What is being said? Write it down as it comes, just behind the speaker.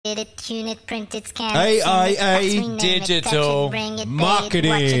Tune it, print it, scan AIA it, send it, fax, rename Digital it, bring it,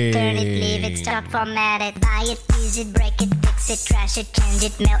 Marketing. Watch it, turn it, leave it, start, format it, buy it, use it, break it, fix it, trash it, change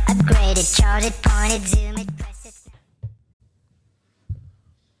it, mail, upgrade it, chart it, point it, zoom it, press it.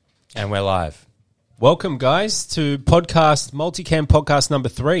 And we're live. Welcome, guys, to Multicam podcast number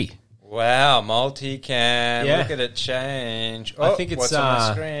 3. Wow, multicam. Yeah. Look at it change. I think it's, what's on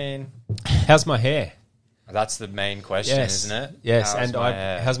my screen? How's my hair? That's the main question, Yes. isn't it? Yes, How's and my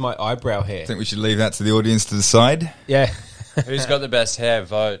hair? how's my eyebrow hair? I think we should leave that to the audience to decide. Yeah, Who's got the best hair?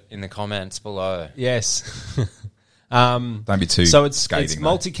 Vote in the comments below. yes. Don't be too So it's scathing.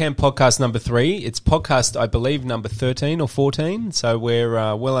 though. Multicam podcast number 3. It's podcast, I believe, number 13 or 14. So we're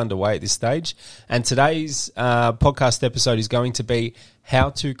well underway at this stage. And today's podcast episode is going to be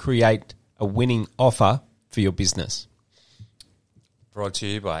how to create a winning offer for your business. Brought to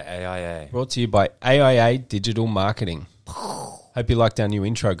you by AIA. Brought to you by AIA Digital Marketing. Hope you liked our new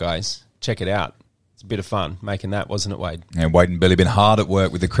intro, guys. Check it out. It's a bit of fun making that, wasn't it, Wade? And Wade and Billy been hard at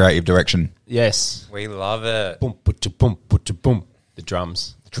work with the creative direction. Yes. We love it. Boom, boom, boom. The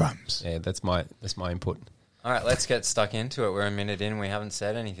drums. The drums. Yeah, that's my input. All right, let's get stuck into it. We're a minute in. We haven't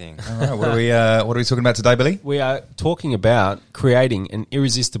said anything. All right, what are we talking about today, Billy? We are talking about creating an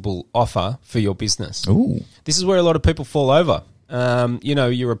irresistible offer for your business. Ooh. This is where a lot of people fall over.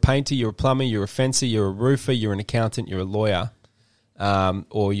 You're a painter, you're a plumber, you're a fencer, you're a roofer, you're an accountant, you're a lawyer,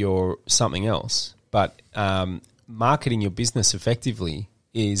 or you're something else. But marketing your business effectively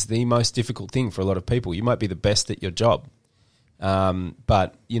is the most difficult thing for a lot of people. You might be the best at your job,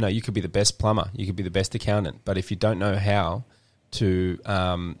 but you could be the best plumber, you could be the best accountant. But if you don't know how to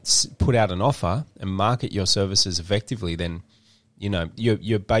put out an offer and market your services effectively, then you're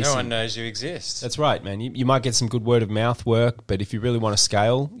basically... No one knows you exist. That's right, man. You might get some good word of mouth work, but if you really want to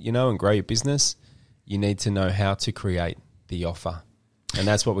scale, and grow your business, you need to know how to create the offer. And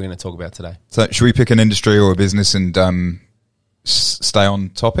that's what we're going to talk about today. So should we pick an industry or a business and stay on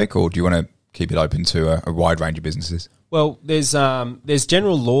topic, or do you want to keep it open to a wide range of businesses? Well, there's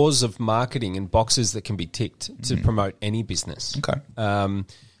general laws of marketing and boxes that can be ticked to promote any business. Okay.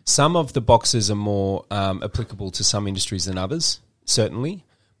 Some of the boxes are more applicable to some industries than others, certainly.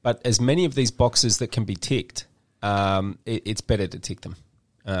 But as many of these boxes that can be ticked, it's better to tick them,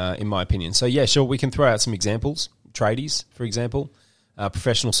 in my opinion. So, yeah, sure, we can throw out some examples. Tradies, for example,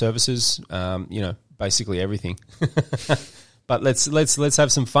 professional services, basically everything. But let's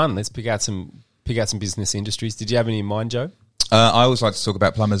have some fun. Let's pick out some business industries. Did you have any in mind, Joe? I always like to talk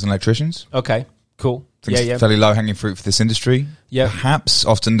about plumbers and electricians. Okay, cool. I think it's fairly low-hanging fruit for this industry. Yeah. Perhaps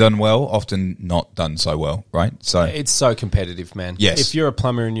often done well, often not done so well, right? So It's so competitive, man. Yes. If you're a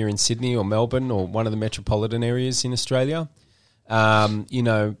plumber and you're in Sydney or Melbourne or one of the metropolitan areas in Australia,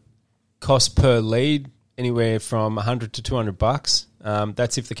 cost per lead anywhere from $100 to $200.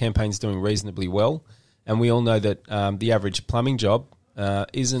 That's if the campaign's doing reasonably well. And we all know that the average plumbing job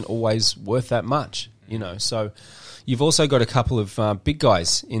isn't always worth that much, So you've also got a couple of big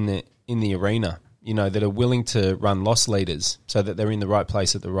guys in the arena, that are willing to run loss leaders so that they're in the right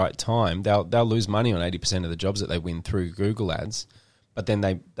place at the right time. They'll lose money on 80% of the jobs that they win through Google ads, but then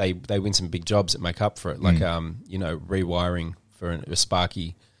they win some big jobs that make up for it, like rewiring for a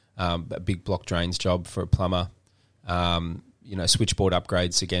Sparky, a big block drains job for a plumber, switchboard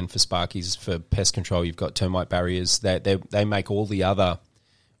upgrades again for Sparkies. For pest control, you've got termite barriers. They make all the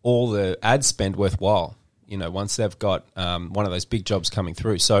ad spend worthwhile. Once they've got one of those big jobs coming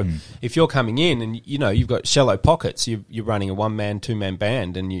through. So if you're coming in and, you've got shallow pockets, you're running a one-man, two-man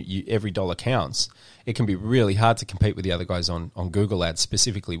band and you every dollar counts, it can be really hard to compete with the other guys on Google ads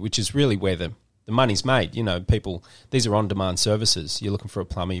specifically, which is really where the money's made. People, these are on-demand services. You're looking for a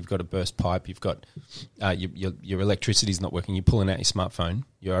plumber, you've got a burst pipe, you've got your electricity's not working, you're pulling out your smartphone,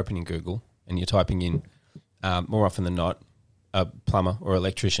 you're opening Google and you're typing in, more often than not, a plumber or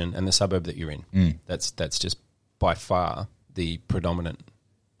electrician and the suburb that you're in. That's just by far the predominant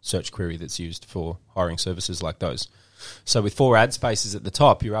search query that's used for hiring services like those. So with 4 ad spaces at the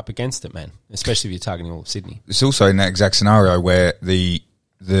top, you're up against it, man, especially if you're targeting all of Sydney. it's also in that exact scenario where the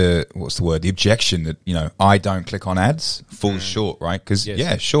objection that, I don't click on ads falls short, right? Because, Yes.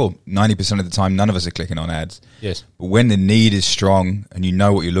 yeah, sure, 90% of the time, none of us are clicking on ads. Yes. But when the need is strong and you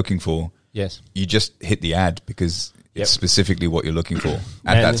know what you're looking for, Yes. you just hit the ad because Yep. it's specifically what you're looking for at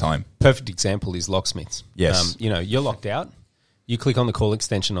And that the time. Perfect example is locksmiths. Yes. You're locked out. You click on the call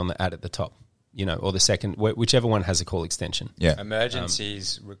extension on the ad at the top, or the second, whichever one has a call extension. Yeah.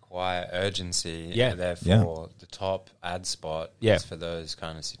 Emergencies require urgency. Yeah. And therefore, the top ad spot Yeah. is for those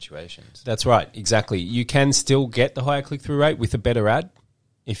kind of situations. That's right, exactly. You can still get the higher click-through rate with a better ad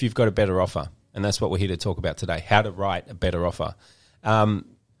if you've got a better offer. And that's what we're here to talk about today, how to write a better offer.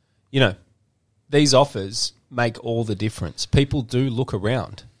 these offers make all the difference. People do look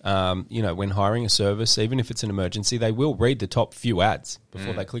around. When hiring a service, even if it's an emergency, they will read the top few ads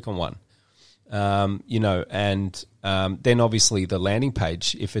before they click on one. Then obviously the landing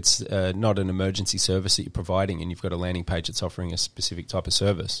page, if it's not an emergency service that you're providing and you've got a landing page that's offering a specific type of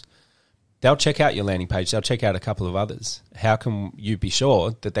service, they'll check out your landing page. They'll check out a couple of others. How can you be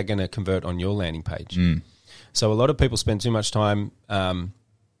sure that they're going to convert on your landing page? So a lot of people spend too much time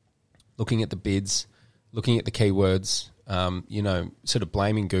looking at the bids, looking at the keywords, sort of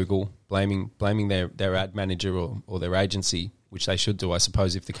blaming Google, blaming their ad manager or their agency, which they should do, I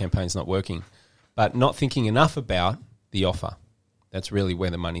suppose, if the campaign's not working, but not thinking enough about the offer. That's really where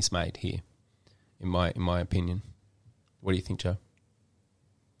the money's made here, in my opinion. What do you think, Joe?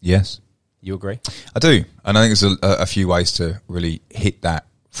 Yes. You agree? I do. And I think there's a few ways to really hit that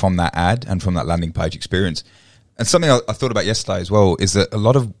from that ad and from that landing page experience. And something I thought about yesterday as well is that a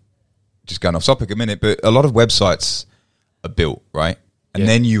lot of, just going off topic a minute, but a lot of websites are built, right? And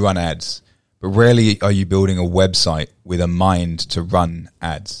then you run ads. But rarely are you building a website with a mind to run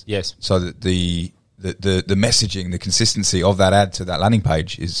ads. Yes. So that the messaging, the consistency of that ad to that landing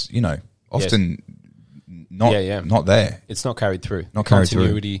page is, often not there. It's not carried through.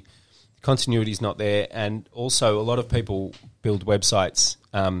 Continuity is not there. And also a lot of people build websites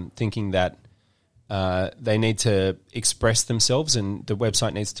thinking that they need to express themselves and the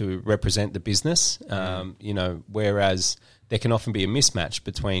website needs to represent the business, whereas there can often be a mismatch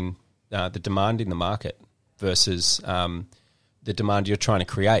between the demand in the market versus the demand you're trying to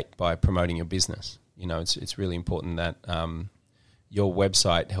create by promoting your business. It's really important that your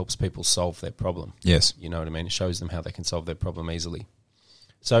website helps people solve their problem. Yes. You know what I mean? It shows them how they can solve their problem easily.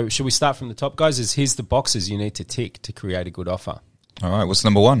 So should we start from the top, guys? Here's the boxes you need to tick to create a good offer. All right, what's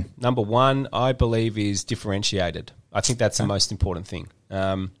number one? Number one, I believe, is differentiated. I think that's the most important thing.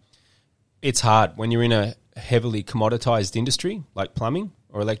 It's hard when you're in a heavily commoditized industry like plumbing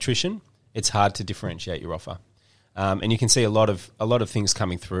or electrician. It's hard to differentiate your offer, and you can see a lot of things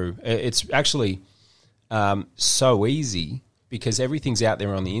coming through. It's actually so easy because everything's out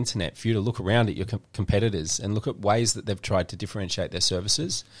there on the internet for you to look around at your competitors and look at ways that they've tried to differentiate their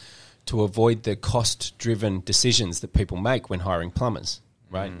services to avoid the cost-driven decisions that people make when hiring plumbers,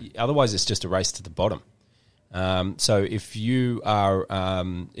 right? Otherwise, it's just a race to the bottom. So if you are,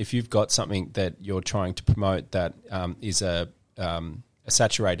 if you've got something that you're trying to promote that is a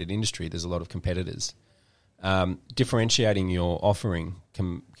saturated industry, there's a lot of competitors. Differentiating your offering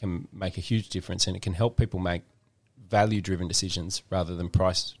can make a huge difference, and it can help people make value-driven decisions rather than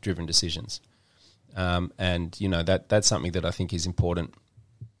price-driven decisions. And that's something that I think is important.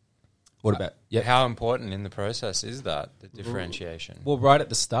 What about how important in the process is that, the differentiation? Well, right at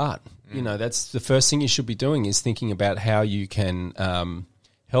the start, that's the first thing you should be doing is thinking about how you can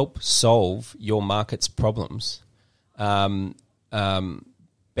help solve your market's problems better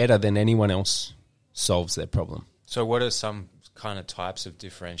than anyone else solves their problem. So what are some kind of types of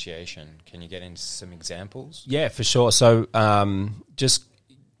differentiation? Can you get into some examples? Yeah, for sure. So just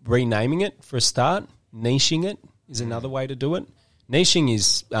renaming it for a start, niching it is another way to do it. Niching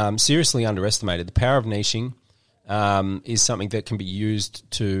is seriously underestimated. The power of niching is something that can be used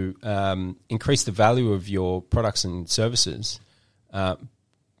to increase the value of your products and services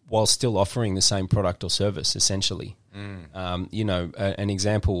while still offering the same product or service, essentially. An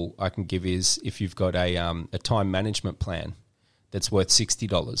example I can give is if you've got a time management plan that's worth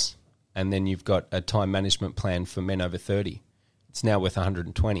 $60, and then you've got a time management plan for men over 30. It's now worth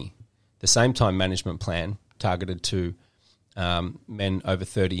 $120. The same time management plan targeted to men over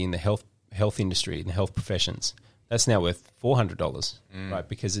 30 in the health industry, in the health professions, that's now worth $400, right?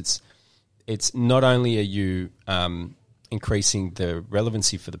 Because it's not only are you increasing the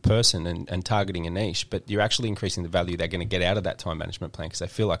relevancy for the person and targeting a niche, but you're actually increasing the value they're going to get out of that time management plan because they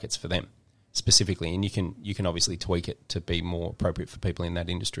feel like it's for them specifically, and you can obviously tweak it to be more appropriate for people in that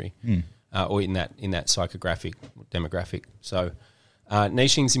industry or in that psychographic demographic. So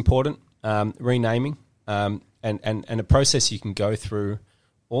niching is important. Renaming and a process you can go through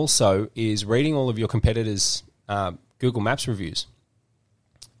also is reading all of your competitors' Google Maps reviews.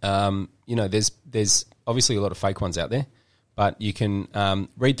 There's obviously a lot of fake ones out there, but you can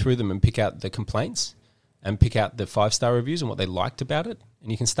read through them and pick out the complaints and pick out the 5-star reviews and what they liked about it.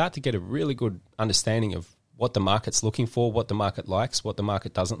 And you can start to get a really good understanding of what the market's looking for, what the market likes, what the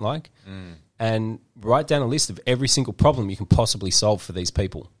market doesn't like, and write down a list of every single problem you can possibly solve for these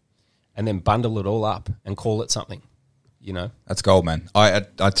people, and then bundle it all up and call it something. That's gold, man. I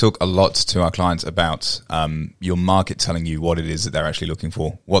talk a lot to our clients about your market telling you what it is that they're actually looking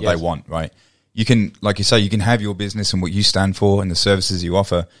for, what they want, right? You can, like you say, you can have your business and what you stand for and the services you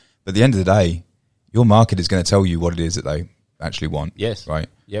offer, But at the end of the day, your market is going to tell you what it is that they actually want. Yes. Right?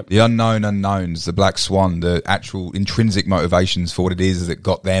 Yep. The unknown unknowns, the black swan, the actual intrinsic motivations for what it is that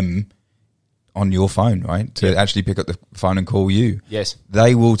got them on your phone, right? To actually pick up the phone and call you. Yes.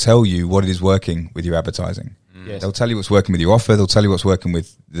 They will tell you what it is working with your advertising. Yes. They'll tell you what's working with your offer. They'll tell you what's working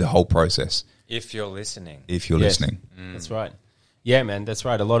with the whole process. If you're listening. If you're Yes. listening. That's right. Yeah, man, that's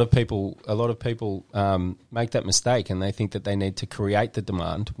right. A lot of people make that mistake, and they think that they need to create the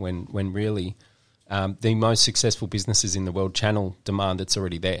demand when really the most successful businesses in the world channel demand that's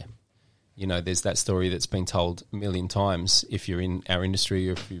already there. You know, there's that story that's been told a million times. If you're in our industry,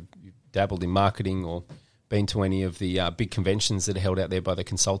 or if you've dabbled in marketing or been to any of the big conventions that are held out there by the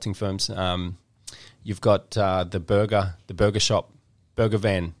consulting firms, you've got the burger shop, burger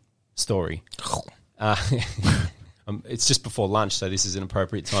van story. It's just before lunch, so this is an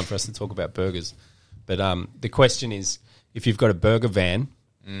appropriate time for us to talk about burgers. But the question is, if you've got a burger van,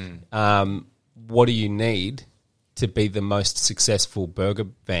 what do you need to be the most successful burger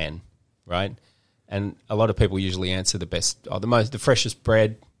van, right? And a lot of people usually answer the freshest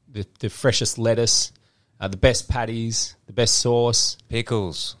bread, the freshest lettuce, the best patties, the best sauce,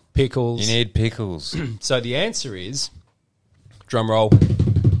 Pickles. pickles. You need pickles. So the answer is, drum roll,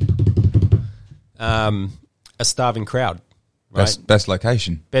 a starving crowd, right? Best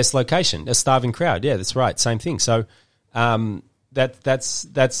location. Best location, a starving crowd. Yeah, that's right. Same thing. So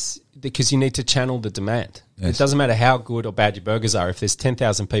that's because you need to channel the demand. Yes. It doesn't matter how good or bad your burgers are. If there's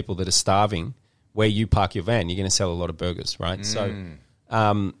 10,000 people that are starving where you park your van, you're going to sell a lot of burgers, right? So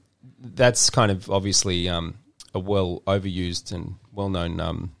that's kind of obviously a well overused and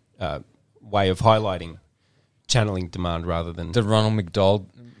well-known way of highlighting channeling demand rather than... The Ronald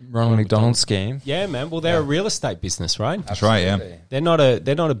McDonald scheme. Yeah, man. Well, they're a real estate business, right? That's right, yeah. They're not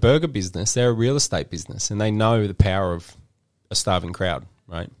a burger business. They're a real estate business, and they know the power of a starving crowd,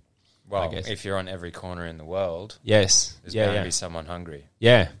 right? Well, guess. if you're on every corner in the world, Yes. there's Yeah, bound yeah. to be someone hungry.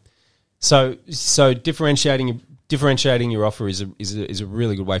 Yeah. So differentiating your offer is a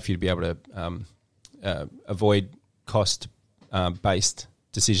really good way for you to be able to avoid cost based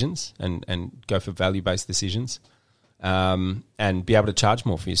decisions and go for value based decisions, and be able to charge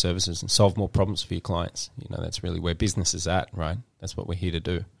more for your services and solve more problems for your clients. You know, that's really where business is at, right? That's what we're here to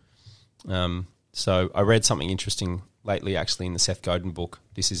do. So I read something interesting lately, actually, in the Seth Godin book,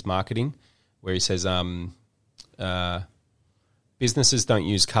 This Is Marketing, where he says businesses don't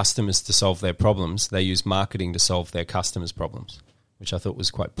use customers to solve their problems. They use marketing to solve their customers' problems, which I thought was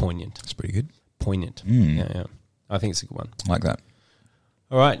quite poignant. That's pretty good. Poignant. Yeah. I think it's a good one. I like that.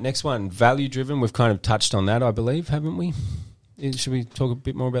 All right, next one, value-driven. We've kind of touched on that, I believe, haven't we? Should we talk a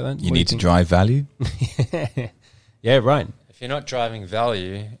bit more about that? You What do need to think? drive value. Yeah, right. If you're not driving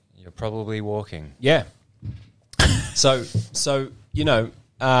value, you're probably walking. Yeah. So you know,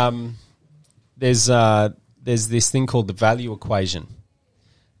 there's this thing called the value equation,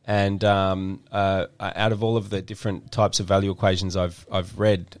 and out of all of the different types of value equations I've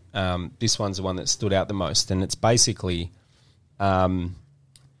read, this one's the one that stood out the most, and it's basically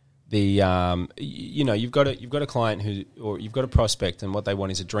you've got a client or you've got a prospect, and what they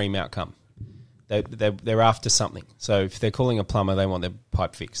want is a dream outcome. They're after something. So if they're calling a plumber, they want their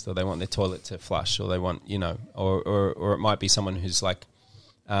pipe fixed, or they want their toilet to flush, or they want, or it might be someone who's like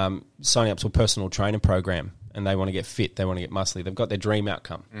signing up to a personal trainer program, and they want to get fit, they want to get muscly. They've got their dream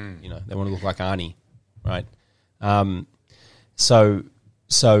outcome. They want to look like Arnie, right? So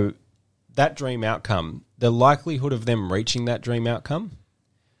that dream outcome, the likelihood of them reaching that dream outcome,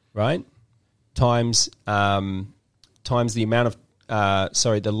 right, times the amount of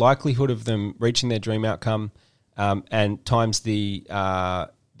the likelihood of them reaching their dream outcome, and times the how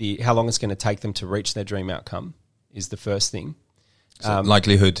long it's going to take them to reach their dream outcome is the first thing. So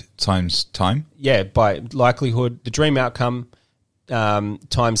likelihood times time. Yeah, by likelihood, the dream outcome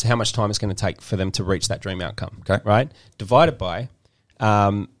times how much time it's going to take for them to reach that dream outcome. Okay. Right? Divided by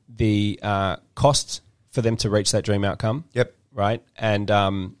the cost for them to reach that dream outcome. Yep. Right? And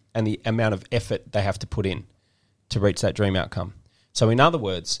the amount of effort they have to put in to reach that dream outcome. So in other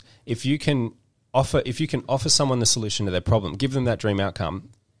words, if you can offer someone the solution to their problem, give them that dream outcome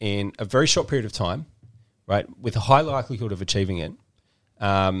in a very short period of time, right, with a high likelihood of achieving it,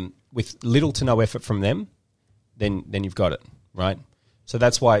 with little to no effort from them, then you've got it, right? So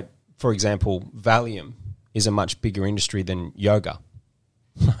that's why, for example, Valium is a much bigger industry than yoga,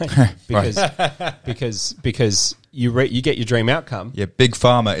 right? because you get your dream outcome. Yeah, big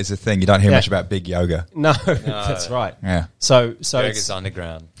pharma is a thing. You don't hear much about big yoga. No, that's right. Yeah. So Yoga's it's,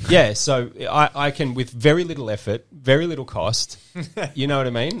 underground. yeah, so I can, with very little effort, very little cost, you know what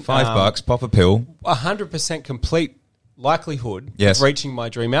I mean? $5, pop a pill. 100% complete likelihood Yes. of reaching my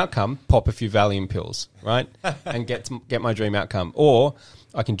dream outcome, pop a few Valium pills, right? And get my dream outcome. Or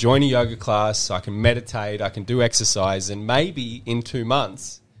I can join a yoga class, I can meditate, I can do exercise, and maybe in 2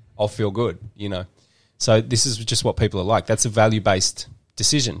 months I'll feel good, you know. So this is just what people are like. That's a value-based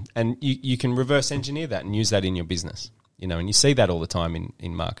decision. And you can reverse engineer that and use that in your business. You know, and you see that all the time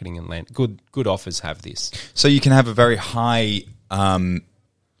in marketing and land. Good offers have this. So you can have a very high.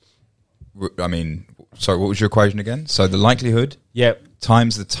 Sorry, what was your equation again? So the likelihood Yep.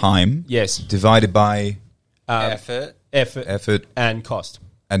 times the time. Yes. Divided by Effort. Effort and cost.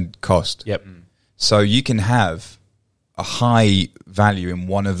 and cost. Yep. So you can have a high value in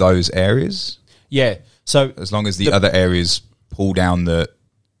one of those areas Yeah. So as long as the other areas pull down the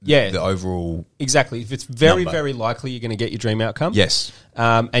overall. exactly. If it's very, number. very likely you're going to get your dream outcome. Yes.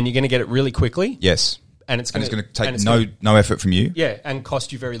 And you're going to get it really quickly. Yes. And it's And going it's going to take no effort from you. yeah, and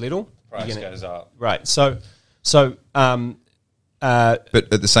cost you very little. Price You're gonna- goes up. Right. So But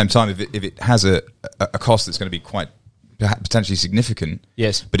at the same time, if it has a cost that's going to be quite potentially significant,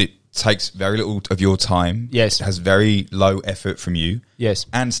 yes. but it takes very little of your time, Yes. it has very low effort from you, Yes.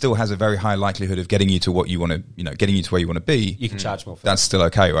 and still has a very high likelihood of getting you to what you want to, getting you to where you want to be, You can charge more for that's still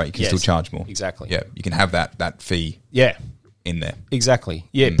okay, right? You can Yes. still charge more. Exactly. Yeah, you can have that fee Yeah. in there. Exactly.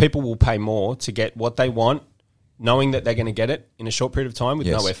 Yeah, people will pay more to get what they want, knowing that they're going to get it in a short period of time with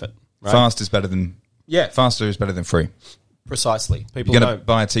Yes. no effort. Right? Faster is better than faster is better than free. Precisely. People You're going to don't.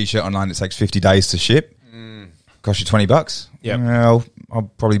 buy a t-shirt online that takes 50 days to ship. Cost you $20. Yep. Well, I'll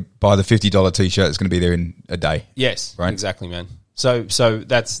probably buy the $50 t-shirt that's going to be there in a day. Yes. Right. Exactly, man. So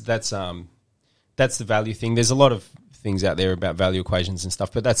that's the value thing. There's a lot of things out there about value equations and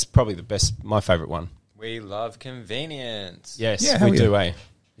stuff, but that's probably my favorite one. We love convenience. Yes, Yeah, hell we yeah. do, eh?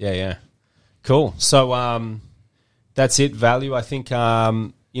 Yeah. Cool. So that's it. Value. I think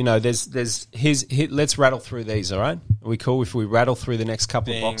let's rattle through these. All right. Are we cool if we rattle through the next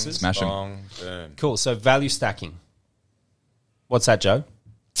couple of Bing, boxes? Smash 'em. bong, boom. Cool. So value stacking. What's that, Joe?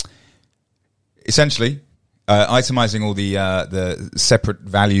 Essentially, itemizing all the separate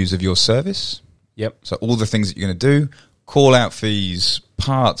values of your service. Yep. So all the things that you're going to do, call out fees,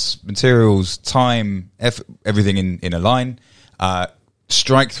 parts, materials, time, effort, everything in a line,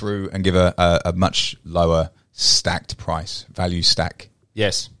 strike through and give a much lower stacked price, value stack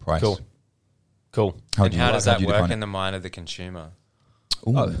Yes. price. Cool. And how does that do you work define in the mind of the consumer?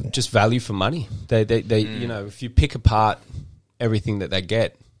 Ooh. Oh, just value for money. They if you pick apart everything that they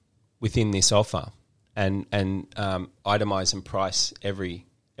get within this offer and itemize and price every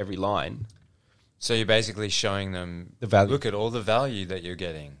line. So you're basically showing them The value. Look at all the value that you're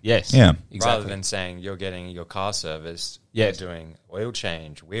getting. Yes. Yeah. Exactly. Rather than saying you're getting your car serviced, Yes. you're doing oil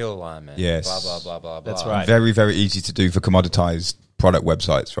change, wheel alignment, Yes. blah, blah, blah, blah, blah. That's right. Very, very easy to do for commoditized product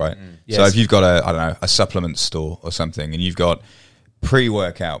websites, right? So Yes. if you've got a supplement store or something, and you've got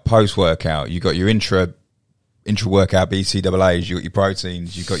pre-workout, post-workout, you've got your intra-workout BCAAs, you got your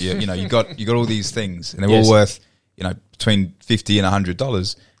proteins, you got your, you got all these things, and they're Yes. all worth, between $50 and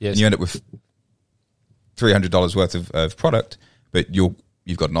 $100, Yes. and you end up with $300 worth of product, but you've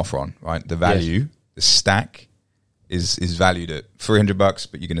got an offer on, right? The value, the stack is valued at $300,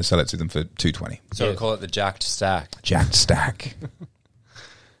 but you're going to sell it to them for $220. So we Yes. call it the jacked stack. Jacked stack.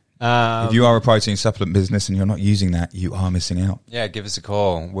 If you are a protein supplement business and you're not using that, you are missing out. Yeah, give us a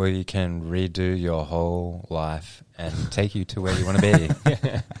call. We can redo your whole life and take you to where you want to be.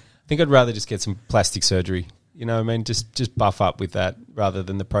 I think I'd rather just get some plastic surgery. You know what I mean? Just buff up with that rather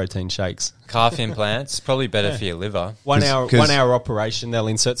than the protein shakes. Calf implants, probably better for your liver. 1 'Cause- hour 1 hour operation, they'll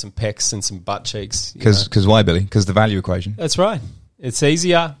insert some pecs and some butt cheeks. you know. Because why, Billy? Because the value equation. That's right. It's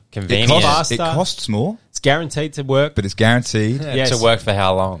easier. Convenient. Faster. It costs more, It's guaranteed to work. but it's guaranteed. Yes. To work for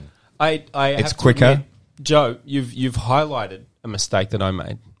how long? I It's have to quicker. admit, Joe, you've highlighted a mistake that I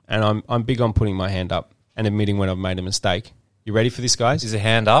made, and I'm big on putting my hand up and admitting when I've made a mistake. You ready for this, guys? Is a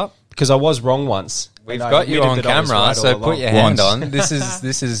hand up? Because I was wrong once. We've and I got you on admitted that I was camera, right so all put along. your hand Once. on. This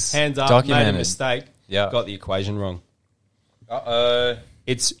is Hands up. Made a documented. mistake. Yeah. Got the equation wrong. Uh-oh.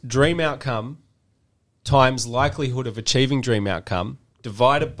 It's dream outcome times likelihood of achieving dream outcome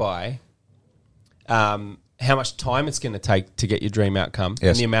divided by how much time it's going to take to get your dream outcome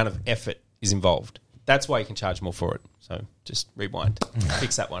Yes. and the amount of effort is involved. That's why you can charge more for it. So just rewind.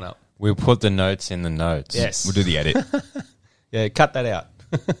 Fix that one up. We'll put the notes in the notes. Yes. We'll do the edit. Yeah, cut that out.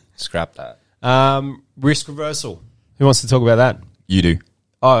 Scrap that. Risk reversal. Who wants to talk about that? You do.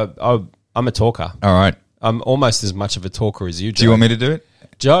 I'm a talker. All right. I'm almost as much of a talker as you, Joe. Do you want me to do it?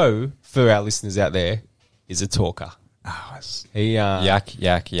 Joe, for our listeners out there, is a talker. Oh, it's- He Yak,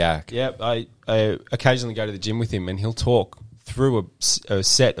 yak, yak. Yeah, I occasionally go to the gym with him and he'll talk through a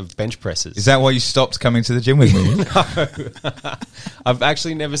set of bench presses. Is that why you stopped coming to the gym with me? I've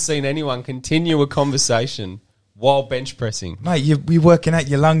actually never seen anyone continue a conversation while bench pressing. Mate, you're working out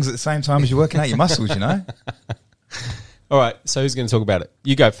your lungs at the same time as you're working out your muscles, you know? All right, so who's going to talk about it?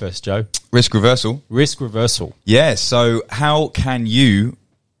 You go first, Joe. Risk reversal. Risk reversal. Yeah, so how can you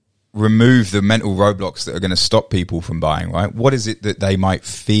remove the mental roadblocks that are going to stop people from buying, right? What is it that they might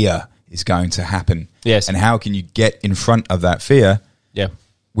fear is going to happen? Yes. And how can you get in front of that fear Yeah,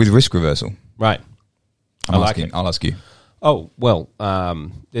 with risk reversal? right. I'll ask you. Oh, well,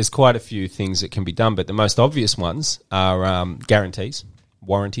 there's quite a few things that can be done, but the most obvious ones are guarantees,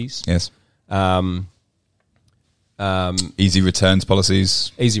 warranties, Yes. um, Easy returns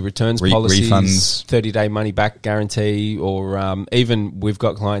policies. easy returns policies, refunds. 30-day money-back guarantee, or even we've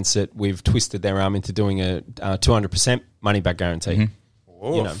got clients that we've twisted their arm into doing a 200% money-back guarantee.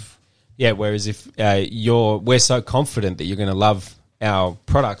 Mm-hmm. You know, yeah. Whereas if we're so confident that you're going to love our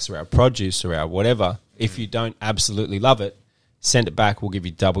products or our produce or our whatever, if you don't absolutely love it, send it back. We'll give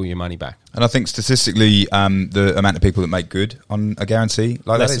you double your money back. And I think statistically, the amount of people that make good on a guarantee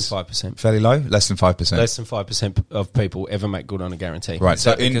like Less that than is 5%. fairly low. Less than 5%. Less than 5% of people ever make good on a guarantee. Right. Is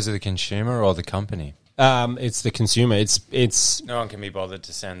that because of the consumer or the company? It's the consumer. It's No one can be bothered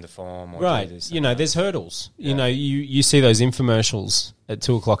to send the form. Or right. do this You know, there's hurdles. You know, you see those infomercials at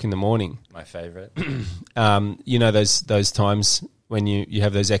 2:00 in the morning. my favorite. You know, those times when you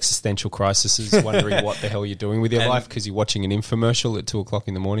have those existential crises, wondering what the hell you're doing with your And- life because you're watching an infomercial at 2:00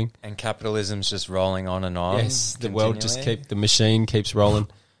 in the morning. And capitalism's just rolling on and on. Yes, the world just continually. the machine keeps rolling.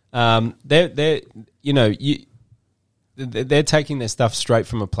 They're they're taking their stuff straight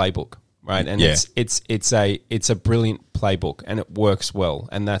from a playbook, right? And Yeah. it's a brilliant playbook, and it works well,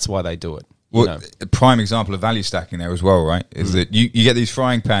 and that's why they do it. Well, know. a prime example of value stacking there as well, right? Is that you get these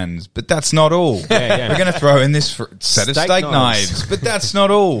frying pans, but that's not all. yeah. We're going to throw in this set of Steak steak knives. knives, but that's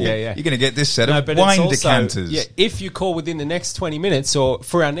not all. Yeah. You're going to get this set No, of but wine it's also- decanters. Yeah, if you call within the next 20 minutes or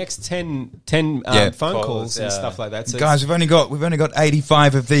for our next 10 Yeah. phone calls Calls, and yeah. stuff like that. So Guys, we've only got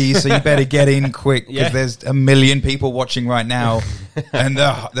 85 of these, so you better get in quick because Yeah. there's a million people watching right now, and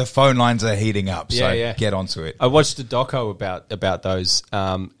the phone lines are heating up. So Yeah. get onto it. I watched a doco about those,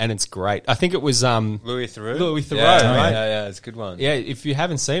 and it's great. I think it was Louis Theroux. Louis Theroux, yeah, right? Yeah, it's a good one. Yeah, if you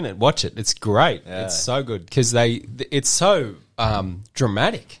haven't seen it, watch it. It's great. Yeah. It's so good because it's so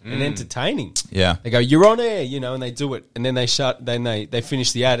dramatic and entertaining. Yeah. They go, "You're on air," you know, and they do it, and then they shut. Then they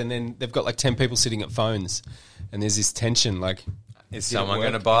finish the ad, and then they've got like 10 people sitting at phones, and there's this tension, like. Is did it someone work?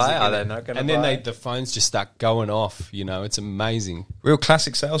 going to Is buy? it Are gonna- they not going to buy? And then the phones just start going off. You know, it's amazing. Real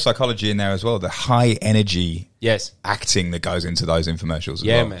classic sales psychology in there as well. The high energy Yes. acting that goes into those infomercials as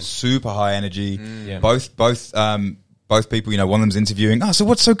Yeah, well. man. Super high energy. Yeah. Both people, you know, one of them's interviewing. Oh, so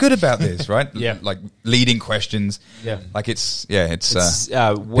what's so good about this, right? Yeah. Like leading questions. Yeah. Like it's It's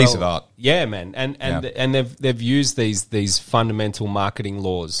piece of art. Yeah, man, and they've used these fundamental marketing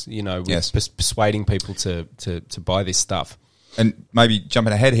laws, you know, with Yes. persuading people to buy this stuff. And maybe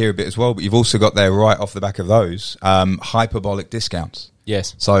jumping ahead here a bit as well, but you've also got there right off the back of those hyperbolic discounts.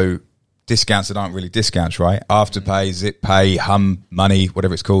 Yes, So discounts that aren't really discounts, right? Afterpay, Zip Pay, Hum Money,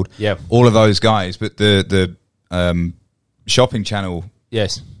 whatever it's called. Yeah. All of those guys, but the shopping channel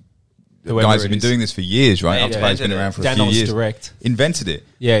yes. guys have been doing this for years, right? They Afterpay's been invented around it. for a few Danos years. Direct. Invented it.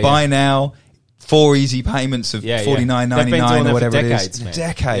 Yeah, yeah. Buy now, 4 easy payments of Yeah, $49.99 They've been doing or that whatever for it decades, is. man.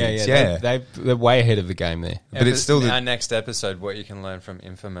 Decades, yeah. yeah. They're way ahead of the game there. But it's still our next episode. What you can learn from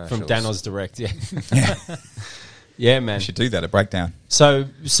infomercials. From Danos Direct, yeah. Yeah, man. You should do that, a breakdown. So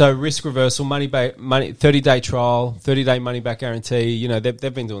risk reversal, money 30-day trial, 30-day money back guarantee. You know,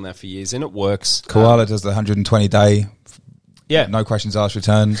 they've been doing that for years, and it works. Koala does the 120-day, Yeah, no questions asked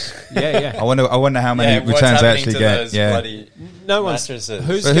returns. yeah. I wonder how many what's returns they happening actually to get. those Yeah. bloody No one's mattresses?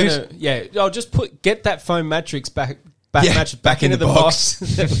 who's But gonna. Yeah, I'll just get that phone mattress back Yeah, mattress back into in the the box.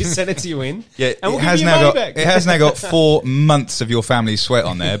 that we sent it to you in. Yeah, and we'll it give has you now your got money back. it has now got 4 months of your family's sweat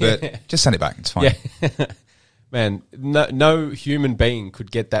on there, but just send it back. It's fine. Yeah, man. No human being could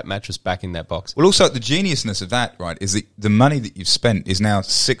get that mattress back in that box. Well, also the geniusness of that, right, is that the money that you've spent is now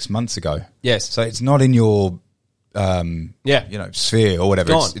 6 months ago. Yes. So it's not in your, Yeah. sphere or whatever.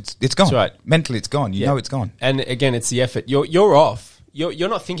 Gone. It's gone. That's right. Mentally, it's gone. You know it's gone. And again, it's the effort. You're off. You're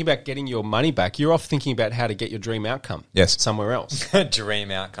not thinking about getting your money back. You're off thinking about how to get your dream outcome. Yes. somewhere else.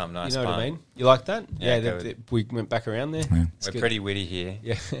 Dream outcome. Nice. You know what I pun. mean? You like that? Yeah, we went back around there. Yeah. It's We're good. pretty witty here.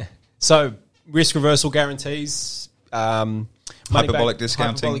 Yeah. So risk reversal guarantees. Money Hyperbolic back,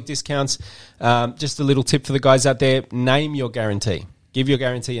 discounting. Hyperbolic discounts. Just a little tip for the guys out there: name your guarantee. Give your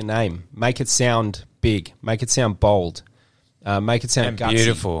guarantee a name. Make it sound big. Make it sound bold. Make it sound And gutsy.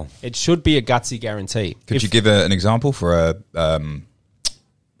 beautiful. It should be a gutsy guarantee. Could you give an example for a plumber?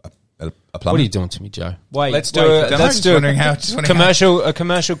 What are you doing to me, Joe? Wait, Let's do wait, it. for- Let's Just do wondering how- a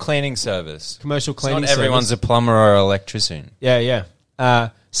commercial cleaning service. commercial It's cleaning not everyone's service. a plumber or electrician. Yeah.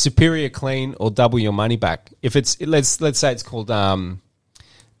 Superior Clean or double your money back. If it's let's say it's called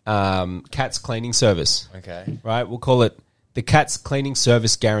Cat's Cleaning Service. Okay. Right? We'll call it the Cat's Cleaning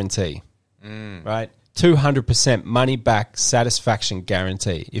Service Guarantee. Right? 200% money back satisfaction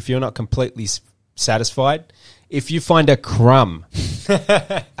guarantee. If you're not completely satisfied, if you find a crumb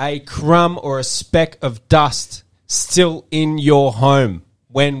or a speck of dust still in your home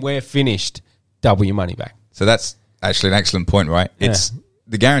when we're finished, double your money back. So that's actually an excellent point, right? It's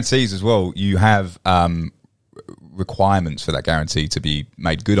the guarantees as well. You have requirements for that guarantee to be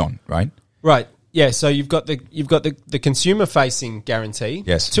made good on, right? Right. Yeah, so you've got the consumer facing guarantee.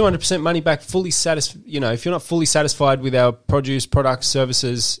 Yes. 200% money back, fully satisfied. You know, if you're not fully satisfied with our produce, products,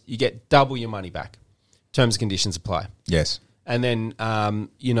 services, you get double your money back. Terms and conditions apply. Yes. And then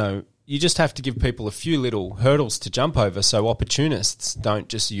you just have to give people a few little hurdles to jump over so opportunists don't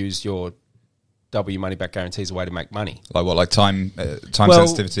just use your double your money back guarantee as a way to make money. Like what? Like time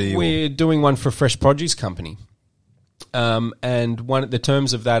sensitivity? We're doing one for a fresh produce company. And one of the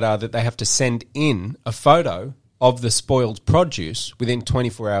terms of that are that they have to send in a photo of the spoiled produce within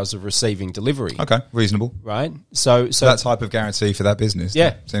 24 hours of receiving delivery. Okay, reasonable. Right? So That type of guarantee for that business.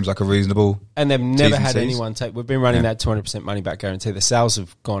 Yeah. Seems like a reasonable. and they've never and had Cs. anyone take. We've been running that 200% money back guarantee. The sales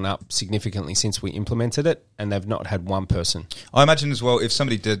have gone up significantly since we implemented it, and they've not had one person. I imagine as well, if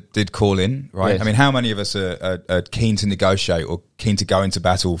somebody did call in, right? Yes. I mean, how many of us are keen to negotiate or keen to go into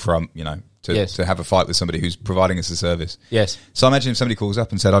battle from, Yes. to have a fight with somebody who's providing us a service? Yes. So I imagine if somebody calls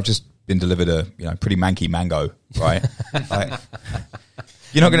up and said, I've just been delivered a pretty manky mango, right? Like,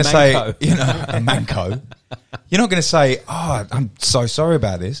 you're not going to say, Mango. a mango. You're not going to say, oh, I'm so sorry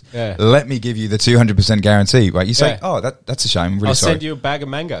about this. Yeah. Let me give you the 200% guarantee, right? You say, Yeah. oh, that's a shame. I'm really I'll sorry. send you a bag of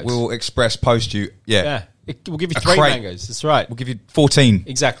mangoes. We'll express post you. yeah. We'll give you A 3 crate. mangoes. That's right. We'll give you 14.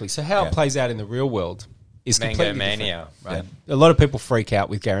 Exactly. So how Yeah. it plays out in the real world is Mango completely mania. different, right? A lot of people freak out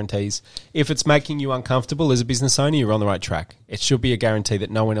with guarantees. If it's making you uncomfortable as a business owner, you're on the right track. It should be a guarantee that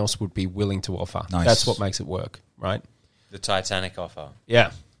no one else would be willing to offer. Nice. That's what makes it work, right? The Titanic offer.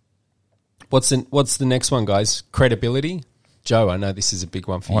 Yeah. What's the next one, guys? Credibility. Joe, I know this is a big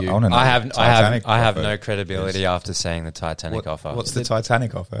one for I you. wanna know I the have Titanic offer. no credibility after saying the Titanic offer. What's the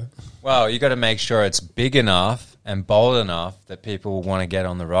Titanic offer? Well, you got to make sure it's big enough and bold enough that people want to get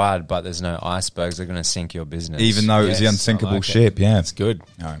on the ride, but there's no icebergs that are going to sink your business. Even though it was the Yes, unsinkable I like it. ship, yeah. It's good.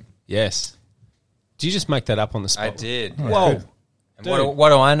 All right. Yes. Did you just make that up on the spot? I did. Whoa. And what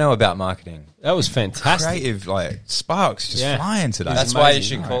do I know about marketing? That was fantastic. Creative, sparks just Yeah. flying today. That's why you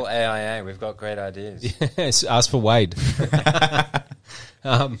amazing. should call AIA. We've got great ideas. Yes, ask for Wade.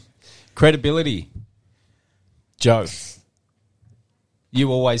 Credibility. Joe, you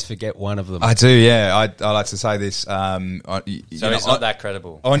always forget one of them. I do, yeah. I like to say this. So it's not that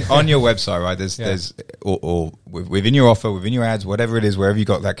credible. on your website, right? There's or within your offer, within your ads, whatever it is, wherever you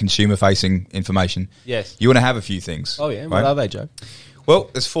got that consumer facing information. Yes. You want to have a few things. Oh, yeah. right? What are they, Joe? Well,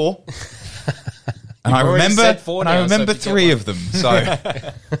 there's 4. And I You've already remember, said 4 now, so remember if you 3 get of them.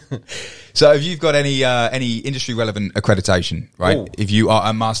 So if you've got any industry relevant accreditation, right? Ooh. If you are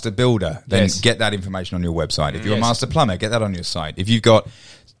a master builder, then Yes. get that information on your website. If you're a Yes. master plumber, get that on your site. If you've got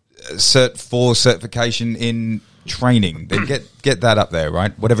Cert 4 certification in training, then get that up there,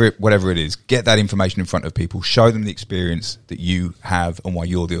 right? Whatever it is, get that information in front of people. Show them the experience that you have and why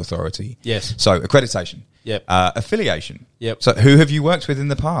you're the authority. Yes. So accreditation. Yep. Affiliation. Yep. So who have you worked with in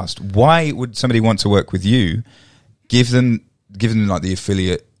the past? Why would somebody want to work with you? Give them like the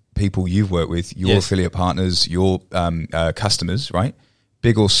affiliate people you've worked with, your Yes. affiliate partners, your customers, right?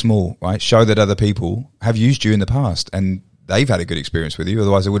 Big or small, right? Show that other people have used you in the past and they've had a good experience with you.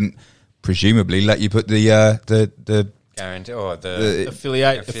 Otherwise, they wouldn't presumably let you put the Guarantee or the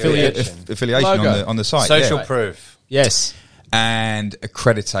Affiliate. affiliation Logo. on the site. social yeah. proof. Yes. And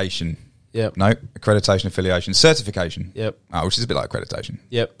accreditation. Yep. No, accreditation, affiliation, certification. Yep. Which is a bit like accreditation.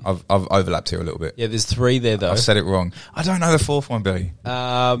 Yep. I've overlapped here a little bit. Yeah, there's 3 there, though. I've said it wrong. I don't know the 4th one, Billy.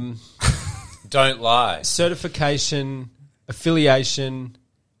 Don't lie. Certification, affiliation,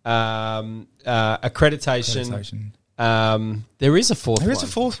 accreditation. There is a 4th one. There is a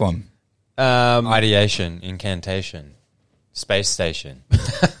 4th one. Ideation, incantation, space station.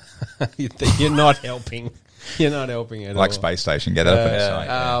 You're not helping. You're not helping at all. Like Space Station. Get that up on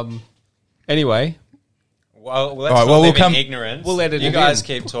the site. Anyway, Well, let's All right, not well, live we'll come- in ignorance. We'll edit you it guys in.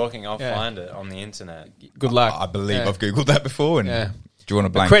 keep talking. I'll Yeah. find it on the internet. good luck. I believe Yeah. I've Googled that before. And Yeah. do you want to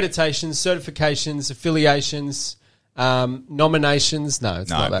blank? Accreditations, certifications, affiliations, Nominations? No, it's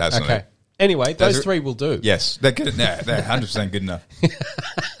No, not that. that's not Okay. it. Anyway, Those those are- three will do. Yes, they're good. Yeah, they're 100% good enough.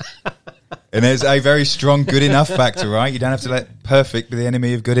 And there's a very strong good enough factor, right? You don't have to let perfect be the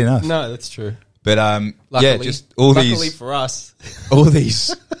enemy of good enough. No, that's true. But Luckily, yeah, just all luckily these, for us. all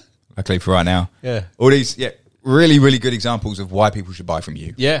these. Luckily for right now, Yeah. all these, really, really good examples of why people should buy from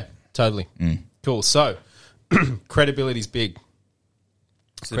you. Yeah, totally. Mm. Cool. So, credibility's big.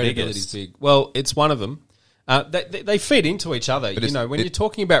 the Credibility's biggest. big. Well, it's one of them. They feed into each other. But You know, when you're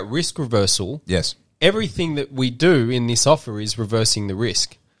talking about risk reversal, Yes, everything that we do in this offer is reversing the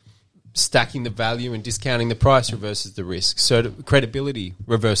risk. Stacking the value and discounting the price reverses the risk. So credibility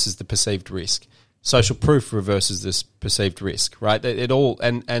reverses the perceived risk. Social proof reverses this perceived risk, right? It all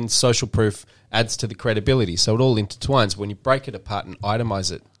and social proof adds to the credibility. So it all intertwines. When you break it apart and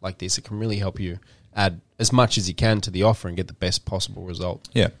itemize it like this, it can really help you add as much as you can to the offer and get the best possible result.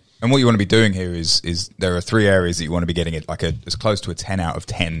 yeah. And what you want to be doing here is there are 3 areas that you want to be getting it like as close to a 10 out of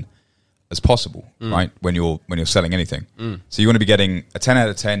 10 as possible, right? When you're selling anything. So you want to be getting a 10 out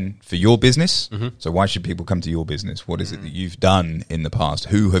of 10 for your business. So why should people come to your business? What is it that you've done in the past?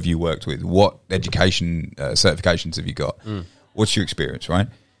 Who have you worked with? What education certifications have you got? What's your experience, right?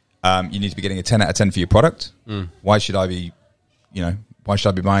 You need to be getting a 10 out of 10 for your product. Why should I be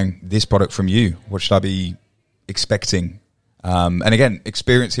buying this product from you? What should I be expecting? And again,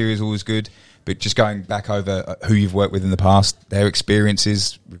 experience here is always good. But just going back over who you've worked with in the past, their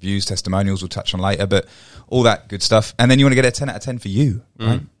experiences, reviews, testimonials, we'll touch on later, but all that good stuff. And then you want to get a 10 out of 10 for you,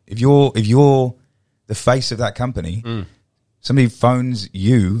 right? If you're the face of that company, somebody phones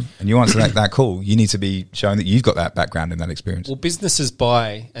you and you answer that call, you need to be showing that you've got that background and that experience. Well, businesses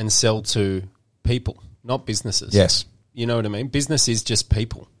buy and sell to people, not businesses. Yes. You know what I mean? Business is just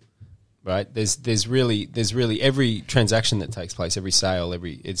people, right? There's really every transaction that takes place, every sale,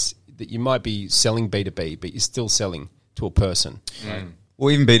 it's that you might be selling B2B, but you're still selling to a person. Right?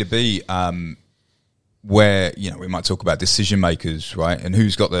 Or even B2B, where, you know, we might talk about decision makers, right? And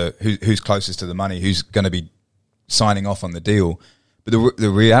who's got who's closest to the money, who's going to be signing off on the deal. But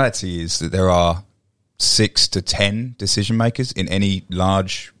the reality is that there are 6 to 10 decision makers in any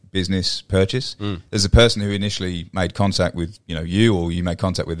large business purchase. There's a person who initially made contact with, you, or you made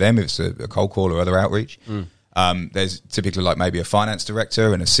contact with them if it's a cold call or other outreach. There's typically like maybe a finance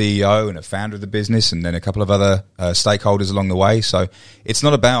director and a CEO and a founder of the business, and then a couple of other stakeholders along the way. So it's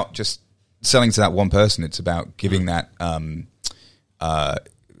not about just selling to that one person. It's about giving that,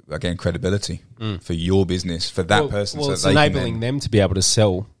 again, credibility for your business, for that person. Well, so it's that they enabling can them to be able to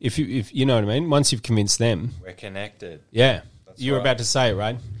sell. If you know what I mean? Once you've convinced them. We're connected. Yeah. You were right. about to say it,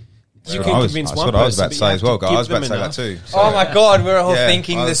 right? You That's can what convince that's one what I was person, about but to you say have as well, to guys. I was give about to say them that too. enough. So, Oh my God, we're all Yeah,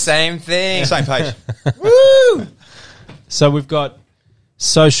 thinking I the was- same thing. same page. Woo! So we've got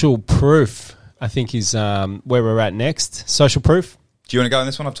social proof, I think is where we're at next. Social proof. Do you want to go on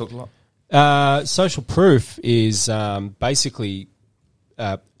this one? I've talked a lot. Social proof is basically,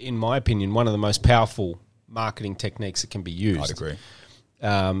 in my opinion, one of the most powerful marketing techniques that can be used. I'd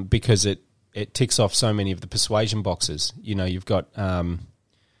agree. Because it ticks off so many of the persuasion boxes. You know, you've got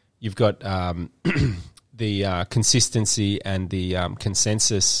the consistency and the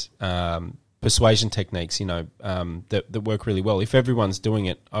consensus persuasion techniques. That work really well. If everyone's doing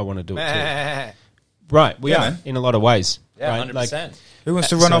it, I want to do it too. Right, we Yeah, are man. in a lot of ways. Yeah, right? 100%. Who wants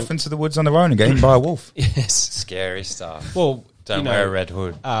to run so- off into the woods on their own and get eaten by a wolf? Yes. Scary stuff. Well, Don't wear a red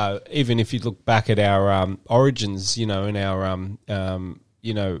hood. Even if you look back at our origins, and our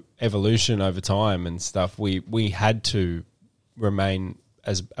evolution over time and stuff, we had to remain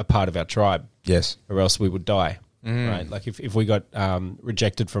as a part of our tribe, Yes. or else we would die. Right? Like if we got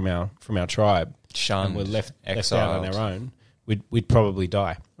rejected from our tribe, Shunned, and we're left out exiled. on our own, we'd probably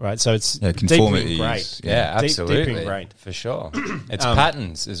die. Right? So it's deeply conformities, ingrained. Yeah, Deep absolutely. ingrained. For sure. It's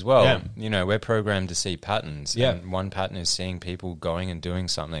patterns as well. yeah. We're programmed to see patterns. Yeah. And one pattern is seeing people going and doing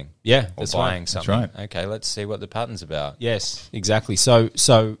something. Yeah, Or that's buying right. something. right. Okay, let's see what the pattern's about. Yes, exactly. So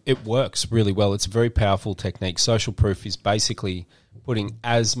it works really well. It's a very powerful technique. Social proof is basically putting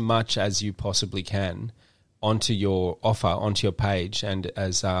as much as you possibly can onto your offer, onto your page, and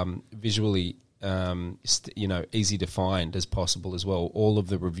as visually easy to find as possible as well. All of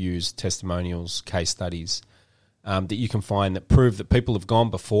the reviews, testimonials, case studies that you can find that prove that people have gone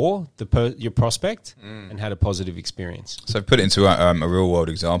before your prospect and had a positive experience. So put it into a real world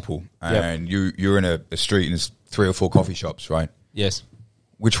example, and you're in a street and there's 3 or 4 coffee shops, right? Yes,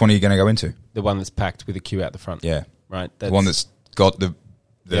 Which one are you going to go into? the one that's packed with a queue out the front. Yeah, Right. the one that's got the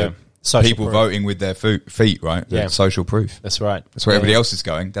Social people proof. voting with their feet, right? The Yeah. social proof. That's right. That's where everybody else is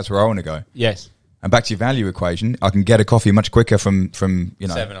going. That's where I want to go. Yes. And back to your value equation, I can get a coffee much quicker from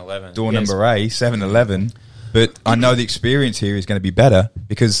 7-Eleven. door Yes. number A, 7-Eleven, but I know the experience here is going to be better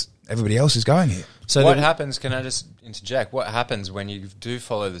because everybody else is going here. So what then- happens, can I just interject, what happens when you do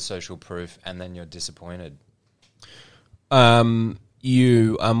follow the social proof and then you're disappointed?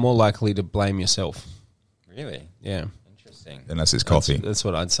 You are more likely to blame yourself. Really? Yeah. Interesting. Unless it's coffee. That's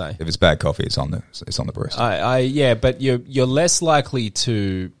what I'd say. If it's bad coffee, it's on the barista. Yeah, but you're less likely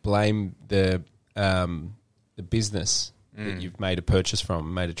to blame the business that you've made a purchase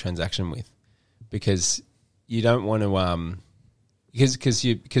from, made a transaction with, because you don't want to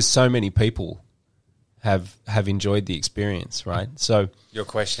because so many people have enjoyed the experience, right? So You're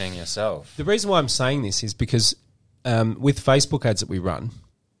questioning yourself. the reason why I'm saying this is because with Facebook ads that we run,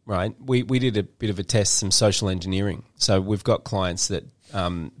 right, we did a bit of a test, some social engineering. So we've got clients that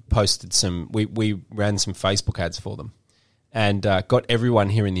posted we ran some Facebook ads for them and got everyone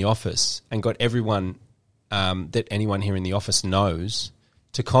here in the office and got everyone that anyone here in the office knows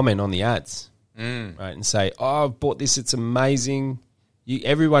to comment on the ads, right, and say, oh, I've bought this, it's amazing.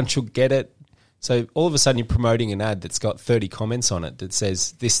 Everyone should get it. So all of a sudden you're promoting an ad that's got 30 comments on it that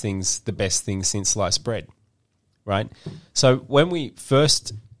says this thing's the best thing since sliced bread, right? So when we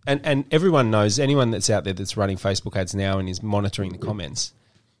first, and everyone knows, anyone that's out there that's running Facebook ads now and is monitoring the comments,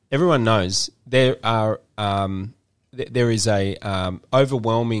 everyone knows there is a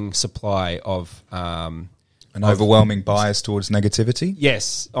overwhelming supply of An overwhelming bias towards negativity.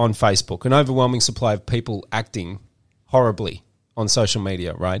 yes, on Facebook, an overwhelming supply of people acting horribly on social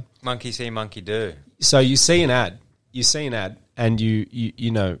media, right? Monkey see, monkey do. So you see an ad, and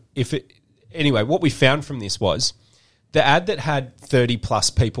you know, anyway, what we found from this was the ad that had 30 plus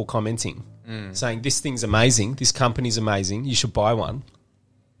people commenting saying this thing's amazing, this company's amazing, you should buy one,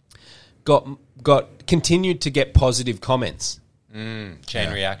 continued to get positive comments,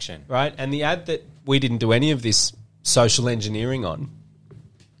 Chain reaction. right? And the ad that we didn't do any of this social engineering on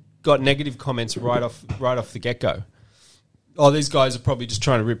got negative comments right off the get-go. Oh, these guys are probably just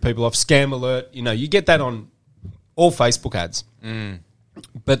trying to rip people off. Scam alert. You know, you get that on all Facebook ads.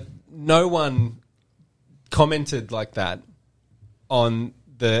 But no one commented like that on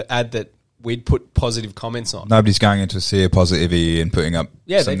the ad that we'd put positive comments on. Nobody's going into a sea of positivity and putting up.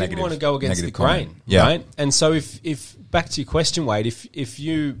 Yeah, some they didn't negative, want to go against the negative comment. grain, Yeah. right? And so if back to your question, Wade, if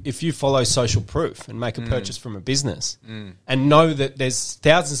you follow social proof and make a purchase from a business and know that there's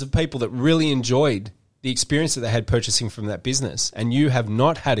thousands of people that really enjoyed the experience that they had purchasing from that business, and you have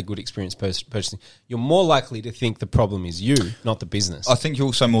not had a good experience purchasing, you're more likely to think the problem is you, not the business. I think you're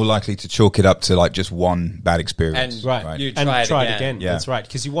also more likely to chalk it up to like just one bad experience. And Right, you and try it it again. again. Yeah. That's right,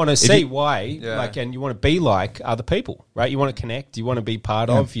 because you want to see you- why, and you want to be like other people, right? You want to connect, you want to be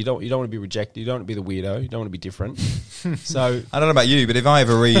part of. You don't want to be rejected. You don't want to be the weirdo. You don't want to be different. So I don't know about you, but if I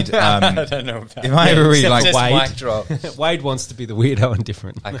ever read, I don't know about if I ever read except like Just Wade. mic drop. Wade wants to be the weirdo and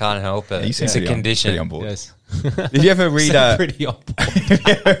different. I can't help it. you seem It's a pretty condition. on board. Yes, If you ever read, Sound pretty on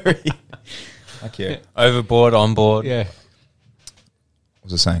board. like, yeah, Overboard, on board. Yeah,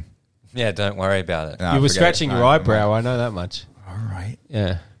 what was I saying? Yeah, don't worry about it. No, you were forget scratching it. your No, eyebrow. I know that much. All right.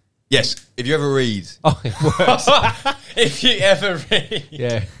 Yeah. Yes, if you ever read, Oh, it works. If you ever read.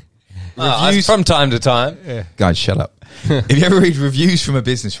 Yeah. Reviews- from time to time. guys, shut up. If you ever read reviews from a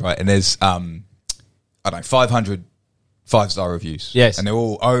business, right, and there's I don't know, 500 5-star reviews, Yes. and they're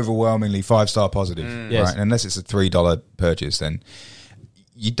all overwhelmingly 5-star positive, Yes. right? And unless it's a $3 purchase, then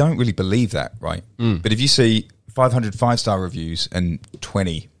you don't really believe that, right? But if you see 500 5-star reviews and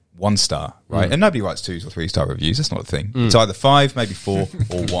 20 1-star, right? And nobody writes 2 or 3-star reviews. That's not a thing. It's either 5, maybe 4,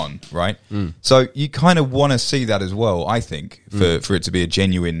 or 1, right? So you kind of want to see that as well, I think, for it to be a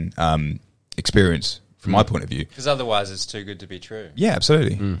genuine experience from my point of view. Because otherwise it's too good to be true. Yeah,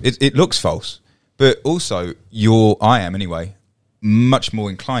 absolutely. It looks false. But also, I am anyway, much more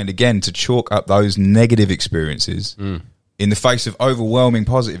inclined, again, to chalk up those negative experiences in the face of overwhelming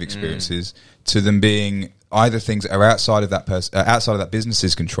positive experiences to them being either things that are outside of that outside of that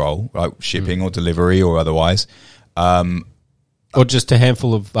business's control, like shipping or delivery or otherwise. Or just a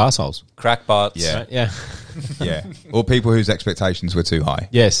handful of arseholes. Crackpots. Yeah. Right? Yeah. Yeah. Or people whose expectations were too high.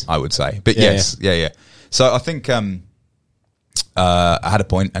 Yes. I would say. But Yeah, yes. Yeah. So I think I had a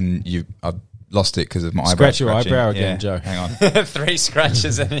point and I've lost it because of my eyebrow Scratch your scratching. eyebrow again, Yeah. Joe. Hang on. 3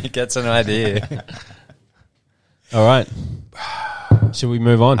 scratches and he gets an idea. All right. Should we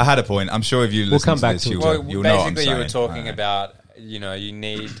move on? I had a point. I'm sure if you listen come to back this, to it. you'll, Well, you'll know what I'm basically saying. you were talking Right. about, you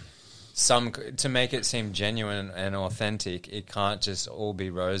need some to make it seem genuine and authentic. It can't just all be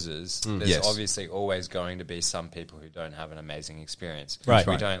roses. There's Yes. obviously always going to be some people who don't have an amazing experience. Right.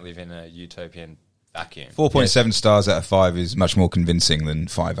 We Right. don't live in a utopian vacuum. 4.7 stars out of 5 is much more convincing than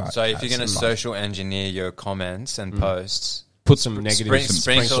 5 out. So if out you're going of to 5. social engineer your comments and posts, put some negative,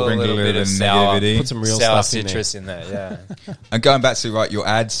 sprinkle a little bit of sour, negativity. put some real sour stuff in there. citrus in there. Yeah. And going back to your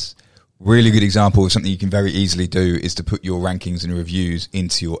ads, really good example of something you can very easily do is to put your rankings and reviews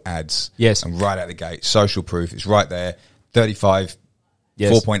into your ads. Yes. And right out the gate, social proof, it's right there. 35,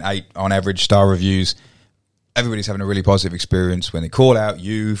 Yes. 4.8 on average star reviews. Everybody's having a really positive experience when they call out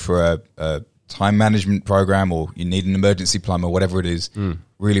you for a time management program, or you need an emergency plumber, whatever it is.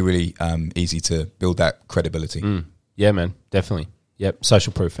 Really, really easy to build that credibility. Yeah, man, definitely. Yep,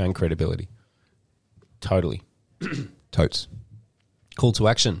 social proof and credibility. Totally. Totes. Call to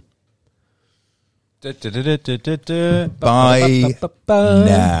action. Buy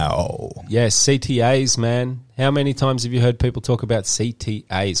now. Yes, CTAs, man. How many times have you heard people talk about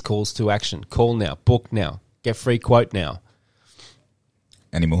CTAs, calls to action? Call now, book now, get free quote now.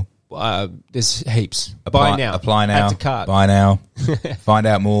 Anymore? There's heaps. Buy now. Apply now. Add to cart. Buy now. Find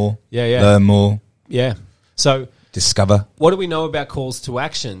out more. Yeah. Learn more. Yeah. So Discover. what do we know about calls to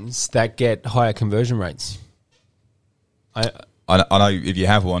actions that get higher conversion rates? I know if you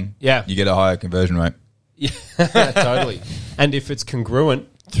have one, Yeah. you get a higher conversion rate. Yeah, totally. And if it's congruent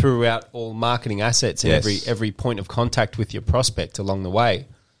throughout all marketing assets and Yes. every point of contact with your prospect along the way,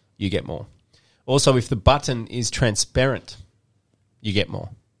 you get more. Also, if the button is transparent, you get more.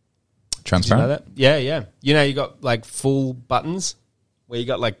 Did you know Transparent. that? Yeah. You know, you got like full buttons where you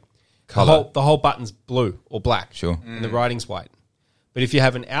got like Colour. the whole button's blue or black. Sure. And the writing's white. But if you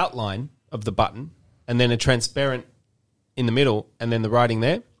have an outline of the button and then a transparent in the middle and then the writing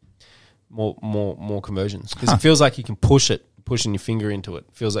there, more conversions. Because it feels like you can pushing your finger into it.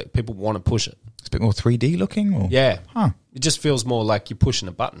 Feels like people want to push it. It's a bit more 3D looking? Or? Yeah. Huh. It just feels more like you're pushing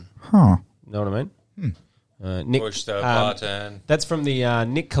a button. Huh. You know what I mean? Nick, Push the button. that's from the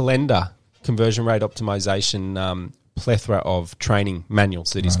Nick Calendar conversion rate optimization plethora of training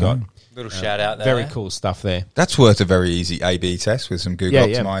manuals that he's got. Little shout out there. Very cool stuff there. That's worth a very easy A/B test with some Google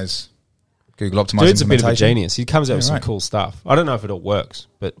Yeah. Optimize. Google Optimize Dude's a bit of a implementation. genius. He comes out with some right. cool stuff. I don't know if it all works,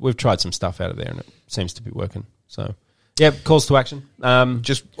 but we've tried some stuff out of there and it seems to be working. So, yeah, calls to action.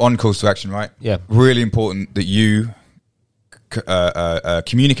 Just on calls to action, right? Yeah. Really important that you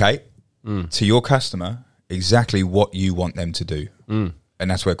communicate to your customer exactly what you want them to do. And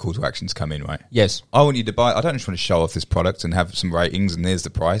that's where call to actions come in, right? Yes. I want you to buy. I don't just want to show off this product and have some ratings and there's the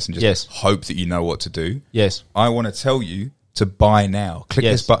price and just Yes. hope that you know what to do. Yes. I want to tell you to buy now. Click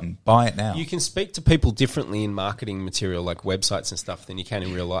Yes. this button. Buy it now. You can speak to people differently in marketing material like websites and stuff than you can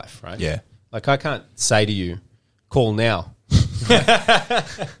in real life, right? Yeah. Like I can't say to you, call now.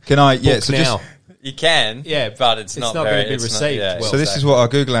 Can I? Yeah. Book So now. just. You can, Yeah, but it's it's not not very, gonna be it's not- received yeah, well. So this is what our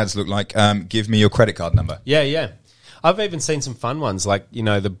Google ads look like. Give me your credit card number. Yeah. I've even seen some fun ones like, you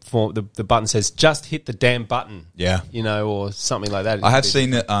know, the button says, just hit the damn button. Yeah. You know, or something like that. I have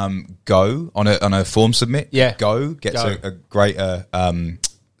seen that Go on a form submit. Yeah. Go gets Go. a greater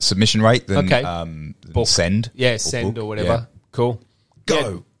submission rate than, Okay. than Book. send. Yeah, send book. or whatever. Cool. Go.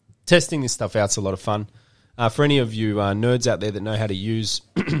 Yeah, testing this stuff out's a lot of fun. For any of you nerds out there that know how to use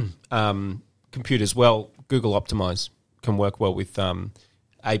computers well, Google Optimize can work well with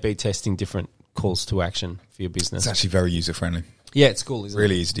A/B testing different calls to action for your business. It's actually very user friendly. Yeah, it's cool, isn't it?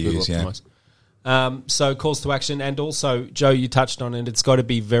 Really easy to Google use, yeah. Optimize. So calls to action, and also, Joe, you touched on it, it's got to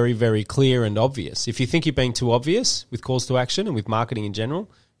be very, very clear and obvious. If you think you're being too obvious with calls to action and with marketing in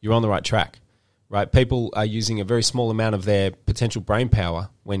general, you're on the right track, right? People are using a very small amount of their potential brain power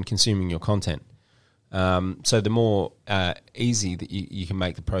when consuming your content. So the more easy that you can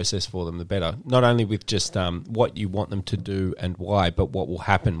make the process for them, the better. Not only with just what you want them to do and why, but what will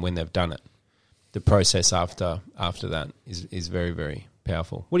happen when they've done it. The process after that is very, very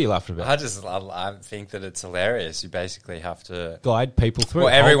powerful. What are you laughing about? I think that it's hilarious. You basically have to. Guide people through. Well,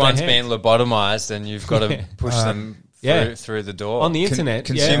 it. Hold everyone's their been hand. lobotomized, and you've got to push them through the door. on the internet.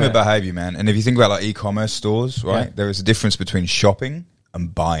 Consumer yeah. behavior, man. And if you think about like e-commerce stores, right, Yeah. there is a difference between shopping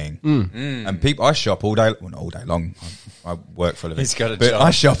and buying. And people, I shop all day. Well, not all day long. I work for a living. He's got a but job.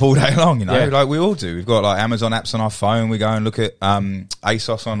 I shop all day long. You know, Yeah. like we all do. We've got like Amazon apps on our phone. We go and look at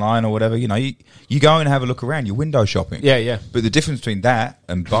ASOS online or whatever. You know, you go and have a look around. You're window shopping. Yeah. But the difference between that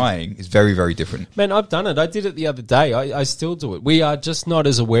and buying is very, very different. Man, I've done it. I did it the other day. I still do it. We are just not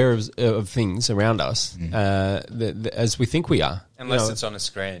as aware of things around us as we think we are. Unless You know, it's on a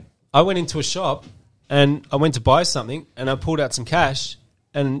screen. I went into a shop and I went to buy something and I pulled out some cash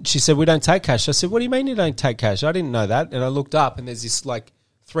and she said, we don't take cash. I said, what do you mean you don't take cash? I didn't know that. And I looked up and there's this like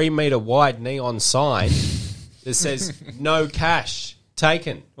 3 meter wide neon sign that says no cash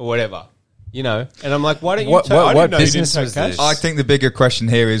taken or whatever, you know? And I'm like, why don't you What I didn't know you business didn't was take cash. this? I think the bigger question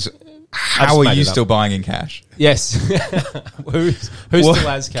here is, How are you still buying in cash? Yes. Who still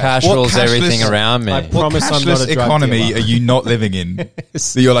has cash? Cash rules cashless- everything around me. I promise I'm not cashless a drug economy dealer. are you not living in?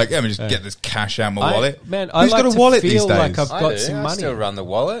 So you're like, let me just get this cash out of my wallet. I Who's like got a to wallet feel these days? like I've I got do. some I money. still run the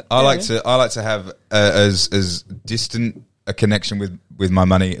wallet. I like to have as distant a connection with my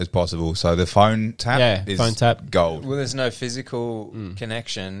money as possible. So the phone tap is phone tap. gold. Well, there's no physical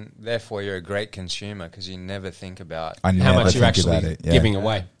connection. Therefore, you're a great consumer because you never think about. I How never much you're think about actually it. Yeah. giving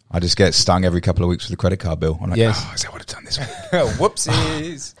away. I just get stung every couple of weeks with a credit card bill. I'm like, Yes. oh, is that what I've done this week?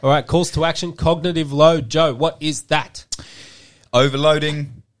 Whoopsies. All right, calls to action, cognitive load. Joe, what is that?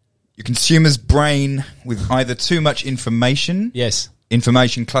 Overloading your consumer's brain with either too much information, Yes.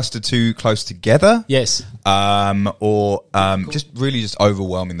 information clustered too close together, Yes. or just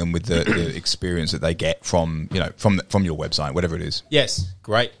overwhelming them with the experience that they get from from your website, whatever it is. Yes.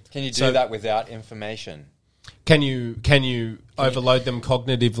 Great. Can you do that without information? Can you overload them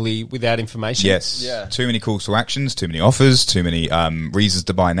cognitively without information? Yes. Yeah. Too many calls to actions, too many offers, too many reasons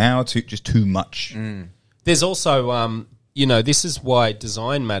to buy now, just too much. There's also, this is why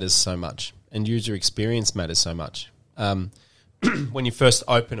design matters so much and user experience matters so much. When you first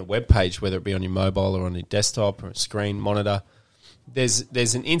open a web page, whether it be on your mobile or on your desktop or a screen monitor, there's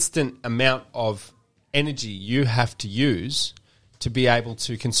an instant amount of energy you have to use to be able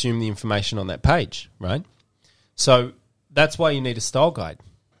to consume the information on that page, right? So that's why you need a style guide.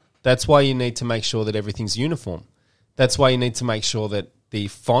 That's why you need to make sure that everything's uniform. That's why you need to make sure that the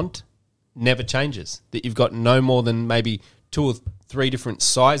font never changes, that you've got no more than maybe 2 or 3 different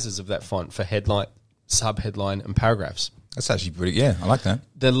sizes of that font for headline, sub-headline, and paragraphs. That's actually pretty. Yeah, I like that.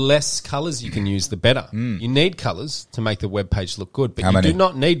 The less colours you can use, the better. You need colours to make the web page look good, but How you many? do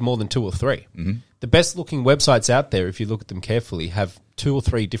not need more than 2 or 3. The best looking websites out there, if you look at them carefully, have 2 or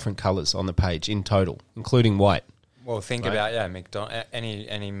 3 different colours on the page in total, including white. Well, think about McDonald's.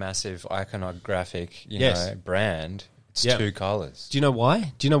 Any massive iconographic, Yes. brand. It's Yeah. 2 colors. Do you know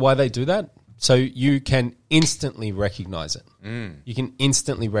why? Do you know why they do that? So you can instantly recognize it. You can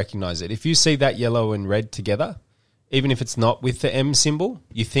instantly recognize it. If you see that yellow and red together, even if it's not with the M symbol,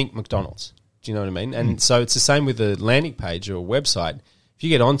 you think McDonald's. Do you know what I mean? And so it's the same with a landing page or a website. If you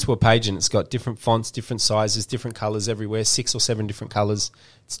get onto a page and it's got different fonts, different sizes, different colors everywhere, 6 or 7 different colors,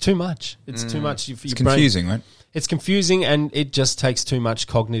 it's too much. It's too much. It's confusing, right? It's confusing, and it just takes too much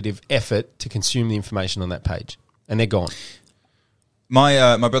cognitive effort to consume the information on that page. And they're gone.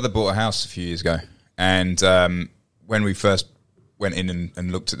 My brother bought a house a few years ago, and when we first went in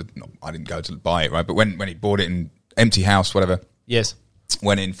and looked at I didn't go to buy it, right? But when he bought it in empty house, whatever, Yes.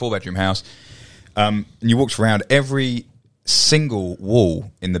 went in 4-bedroom house, and you walked around, every single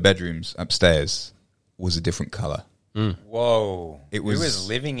wall in the bedrooms upstairs was a different color. Whoa. It Who was- was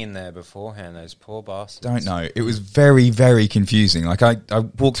living in there beforehand, those poor bastards? Don't know. It was very, very confusing. Like I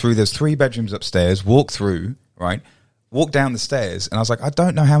walked through, there's 3 bedrooms upstairs, walked through, right? Walked down the stairs, and I was like, I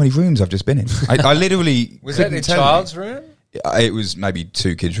don't know how many rooms I've just been in. I literally Was that couldn't the tell you. child's room? It was maybe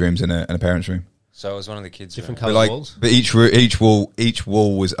 2 kids' rooms and a parent's room. So it was one of the kids' Different rooms. colour But walls. but each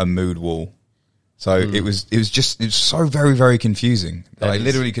wall was a mood wall. So it was so very, very confusing that I is.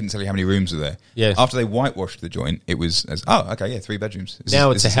 literally couldn't tell you how many rooms were there. Yes. After they whitewashed the joint, it was 3 bedrooms.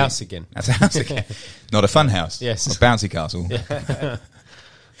 Now it's a house again. That's a house again. Not a fun house. Yes. Not a bouncy castle. Yeah,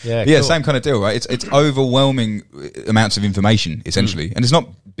 Yeah, cool. same kind of deal, right? It's overwhelming amounts of information, essentially. And it's not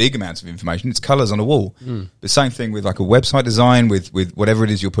big amounts of information, it's colours on a wall. The same thing with like a website design, with whatever it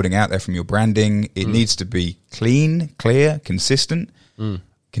is you're putting out there from your branding. It needs to be clean, clear, consistent,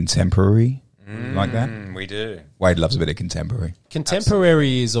 contemporary, like that. We do. Wade loves a bit of contemporary.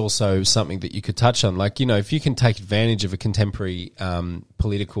 Contemporary is also something that you could touch on. Like, if you can take advantage of a contemporary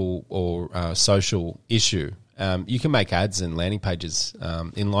political or social issue, you can make ads and landing pages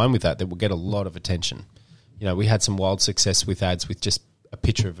in line with that will get a lot of attention. We had some wild success with ads with just a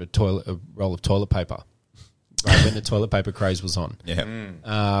picture of a roll of toilet paper, right, when the toilet paper craze was on. Yeah.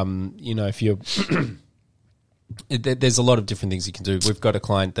 If you're there's a lot of different things you can do. We've got a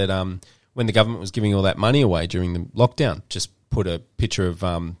client that when the government was giving all that money away during the lockdown, just put a picture of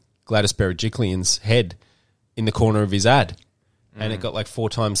Gladys Berejiklian's head in the corner of his ad, and it got like 4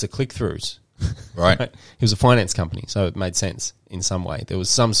 times the click-throughs. Right. It was a finance company, so it made sense in some way. There was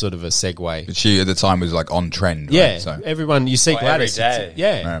some sort of a segue. But she at the time was like on trend, right? Yeah, So everyone, you see Well, Gladys. every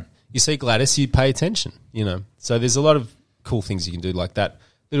day. Right. You see Gladys, you pay attention, So there's a lot of cool things you can do like that. A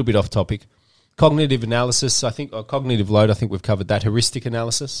little bit off topic. Cognitive analysis, or cognitive load, I think we've covered that. Heuristic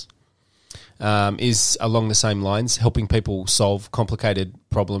analysis is along the same lines, helping people solve complicated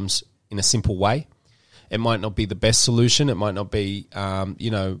problems in a simple way. It might not be the best solution. It might not be,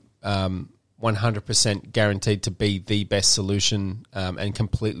 100% guaranteed to be the best solution and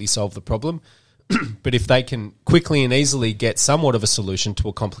completely solve the problem. But if they can quickly and easily get somewhat of a solution to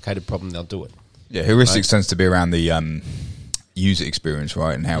a complicated problem, they'll do it. Yeah, heuristics tends to be around the user experience,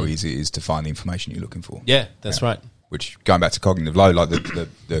 right, and how easy it is to find the information you're looking for. Yeah, that's right. Which, going back to cognitive load, like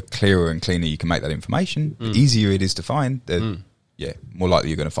the clearer and cleaner you can make that information, the easier it is to find, more likely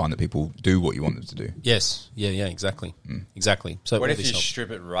you're going to find that people do what you want them to do. Yes. Yeah, exactly. Exactly. So What all if you this helps.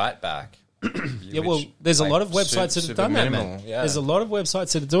 strip it right back? Yeah, well, there's a lot of websites that have done that, man. Yeah. There's a lot of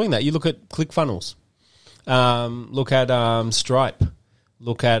websites that are doing that. You look at ClickFunnels, look at Stripe,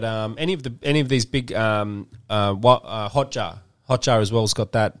 look at any of these big Hotjar. Hotjar as well has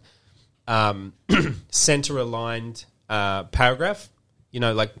got that center aligned paragraph,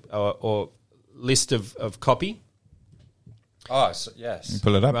 like or list of copy. Oh, so, yes.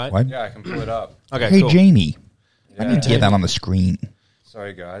 Pull it up, Right. Wade. Yeah, I can pull it up. Okay, Hey, cool. Jamie, I Yeah. need to get that on the screen.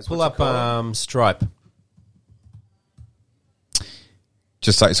 Sorry, guys. Pull What's it up called? Stripe.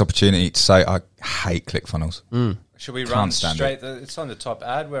 Just take this opportunity to say I hate ClickFunnels. Should we Can't run stand straight? It's on the top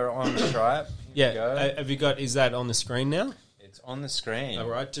ad. We're on Stripe. Here we go. Yeah, have you got? Is that on the screen now? It's on the screen. All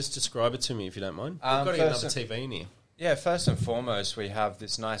right, just describe it to me if you don't mind. We've Um, got to get first- another TV in here. Yeah, first and foremost, we have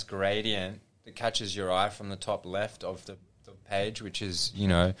this nice gradient that catches your eye from the top left of the page, which is,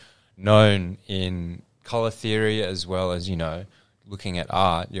 known in color theory as well as, looking at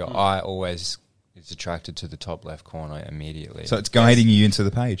art. Your eye always is attracted to the top left corner immediately. So it's guiding you into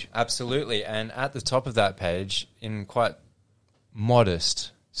the page. Absolutely. And at the top of that page, in quite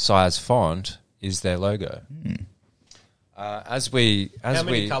modest size font, is their logo. How many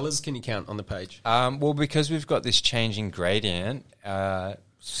As colors can you count on the page? well, because we've got this changing gradient, 4,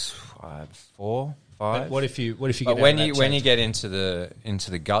 5. But what if you But get when you get into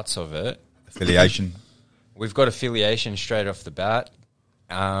the guts of it, Affiliation. we've got affiliation straight off the bat.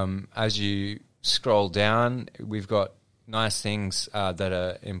 As you scroll down, we've got nice things that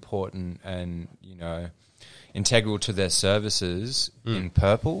are important and integral to their services in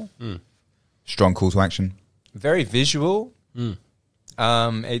purple. Strong call to action. Very visual.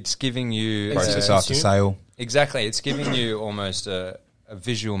 It's giving you Process a- after sale. exactly. It's giving you almost a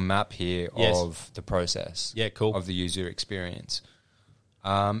visual map here Yes. of the process. Yeah, cool. Of the user experience.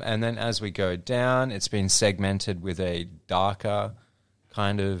 And then as we go down, it's been segmented with a darker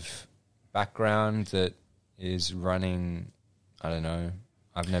kind of background that is running. I don't know.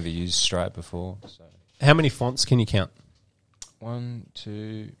 I've never used Stripe before. So How many fonts can you count? 1,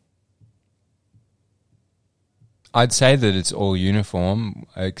 2. I'd say that it's all uniform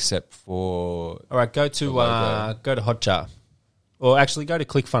except for All right, go to The logo. Hotjar, or actually go to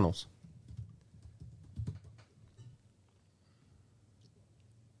ClickFunnels.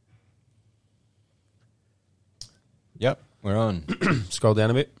 Yep, we're on. Scroll down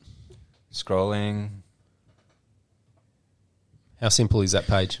a bit. Scrolling. How simple is that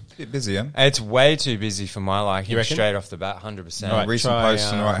page? A bit busy, yeah? It's way too busy for my liking. You reckon? Straight off the bat, 100%. All right. Recent try,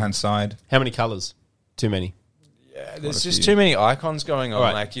 posts on the right hand side. How many colors? Too many. Yeah, there's a just few. too many icons going on. All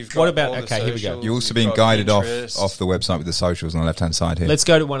right. Like you've got What about- all the okay, here we go. socials, You're also you've being got guided Pinterest. off the website with the socials on the left hand side here. Let's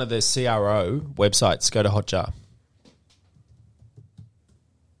go to one of the CRO websites. Go to Hotjar.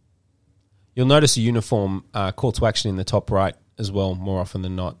 You'll notice a uniform call to action in the top right as well. More often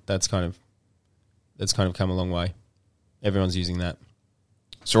than not, that's kind of come a long way. Everyone's using that.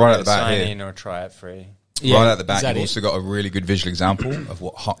 So right at the back Sign here, in or try it free. right at the is back, that you've it? also got a really good visual example of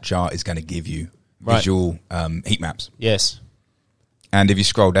what Hotjar is going to give you. Right. Visual heat maps. Yes, And if you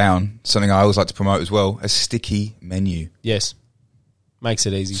scroll down, something I always like to promote as well, a sticky menu. yes, makes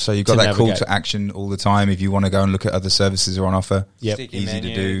it easy. So you've got to that call navigate. to action all the time if you want to go and look at other services that are on offer. Yep. Sticky Easy to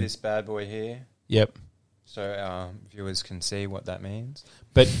menu, do. this bad boy here. Yep. So viewers can see what that means.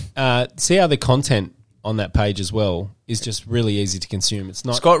 But see how the content on that page as well is just really easy to consume. It's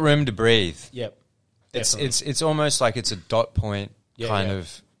not. It's got room to breathe. Yep. It's Definitely. it's almost like it's a dot point Yeah, kind yeah.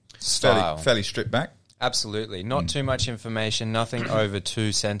 of style. Fairly stripped back. Absolutely. Not too much information, nothing over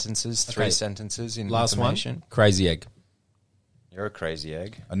 2 sentences, 3 Okay. sentences in Last information. one. Crazy egg. You're a crazy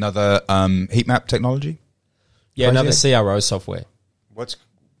egg. Another heat map technology. Yeah, Crazy another egg. CRO software.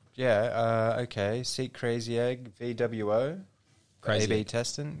 Okay. Seek Crazy Egg, VWO, Crazy A/B Egg.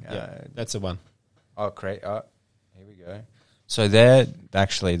 testing. Yeah, that's the one. Here we go. So they're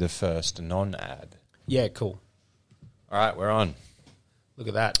actually the first non-ad. Yeah, cool. All right, we're on. Look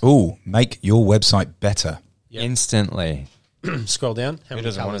at that. Ooh, make your website better. Yep. Instantly. Scroll down. How many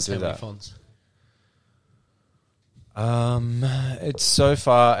doesn't wanna colours? do How many that? fonts? It's so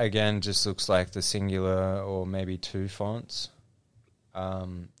far, again, just looks like the singular or maybe 2 fonts.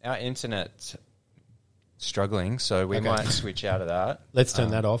 Our internet struggling, so we might switch out of that. Let's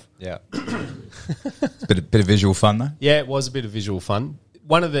turn that off. Yeah. Bit of visual fun though. Yeah, it was a bit of visual fun.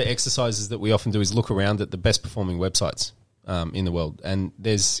 One of the exercises that we often do is look around at the best performing websites in the world. And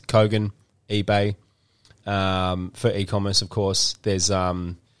there's Kogan, eBay, for e-commerce, of course. There's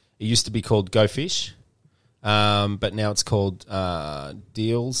it used to be called GoFish, but now it's called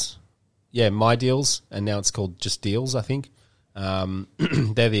Deals. Yeah, My Deals, and now it's called just Deals, I think.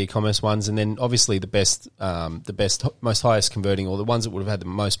 They're the e-commerce ones, and then obviously the best, most highest converting, or the ones that would have had the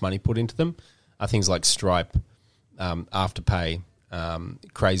most money put into them, are things like Stripe, Afterpay,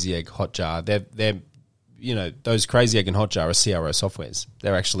 Crazy Egg, Hotjar. They're those Crazy Egg and Hotjar are CRO softwares.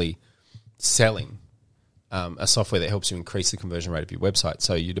 They're actually selling a software that helps you increase the conversion rate of your website.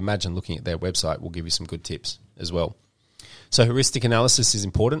 So you'd imagine looking at their website will give you some good tips as well. So heuristic analysis is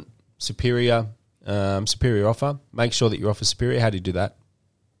important. Superior offer. Make sure that your offer is superior. How do you do that?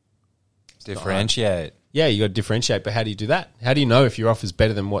 Differentiate. Yeah, you got to differentiate, but how do you do that? How do you know if your offer is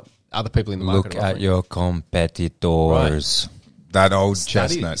better than what other people in the market Look are at offering? your competitors. That old Study it,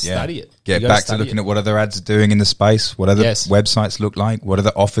 chestnut, yeah. study it. Get You gotta back to study looking it. at what other ads are doing in the space, what other Yes. websites look like, what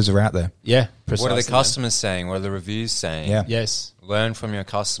other offers are out there. Yeah, precisely. What are the customers saying? What are the reviews saying? Yeah. Yes. Learn from your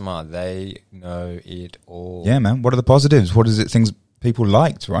customer. They know it all. Yeah, man. What are the positives? What is it things people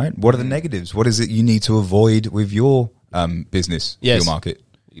liked, right? What are the negatives? What is it you need to avoid with your business, Yes. your market?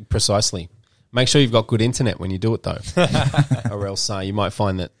 Precisely. Make sure you've got good internet when you do it, though, or else you might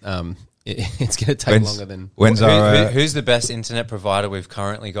find that it's going to take longer than. When's our Who's the best internet provider we've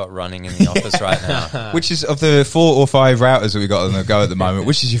currently got running in the office right now? which is of the 4 or 5 routers that we got on the go at the moment?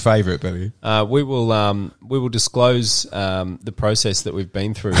 Which is your favourite, Billy? We will disclose the process that we've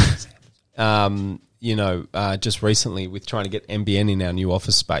been through. Just recently with trying to get NBN in our new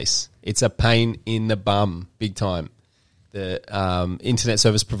office space. It's a pain in the bum, big time. The internet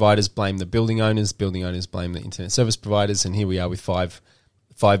service providers blame the building owners blame the internet service providers, and here we are with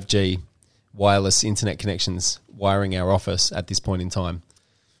 5G wireless internet connections wiring our office at this point in time.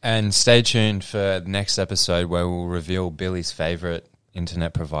 And stay tuned for the next episode where we'll reveal Billy's favourite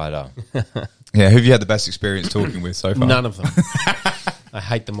internet provider. Yeah, who have you had the best experience talking with so far? None of them. I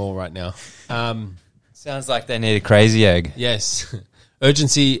hate them all right now. Sounds like they need a crazy egg. Yes.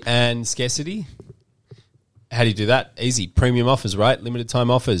 Urgency and scarcity. How do you do that? Easy. Premium offers, right? Limited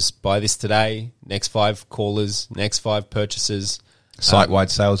time offers. Buy this today. Next 5 callers. Next 5 purchases. Site-wide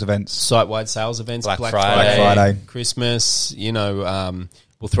sales events. Site-wide sales events. Black Friday. Black Friday. Christmas.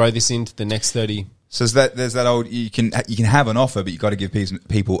 We'll throw this into the next 30. So there's that old, you can have an offer, but you've got to give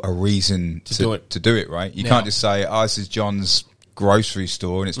people a reason do it. to do it, right? You Now- can't just say, this is John's grocery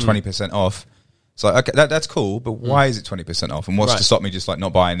store and it's 20% off. It's like, okay, that's cool, but why is it 20% off? And what's Right. to stop me just like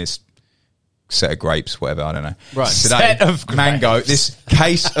not buying this set of grapes, whatever, I don't know. Right. Today, Set of mango, this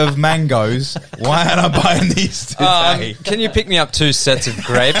case of mangoes, why aren't I buying these today? Can you pick me up 2 sets of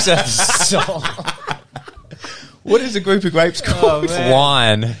grapes? What is a group of grapes called?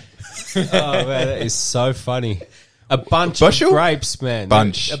 Wine. Oh, man, that is so funny. A bunch Bushel? of grapes, man.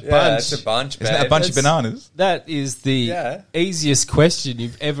 Bunch. A bunch. Yeah, it's a bunch, Isn't that a bunch of bananas? That is the Yeah. easiest question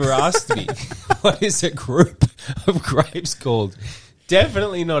you've ever asked me. What is a group of grapes called?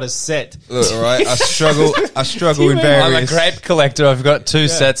 Definitely not a set. Look, all right, I struggle in mean- I'm various... a grape collector. I've got 2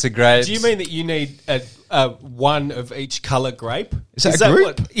 sets of grapes. Do you mean that you need one of each color grape? Is that a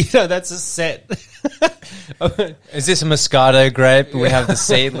group? That's a set. Is this a Moscato grape? We have the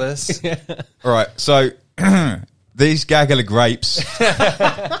seedless. All right, so these gaggle of grapes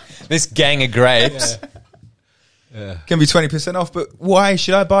This gang of grapes. can be 20% off, but why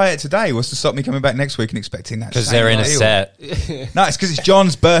should I buy it today? What's to stop me coming back next week and expecting that? Because same they're in a deal? set. No, it's because it's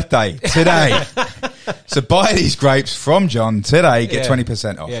John's birthday today. So buy these grapes from John today, get Yeah.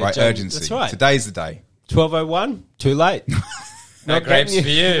 20% off, Yeah, right? John, Urgency. that's right. Today's the day. 12:01, too late. No grapes getting for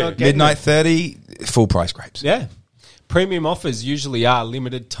you. not getting Midnight 30, full price grapes. Yeah. Premium offers usually are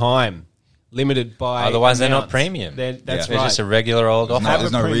limited time, limited by. Otherwise, they're not amount. premium. That's They're right. just a regular old offer.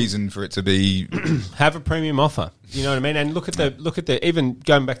 There's no premium. reason for it to be... Have a premium offer. You know what I mean? And look at the even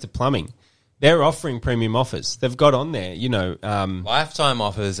going back to plumbing, they're offering premium offers. They've got on there, Lifetime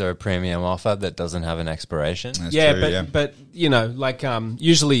offers are a premium offer that doesn't have an expiration. That's yeah, true, but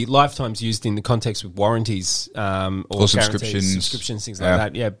usually lifetime's used in the context with warranties or guarantees, subscriptions, things like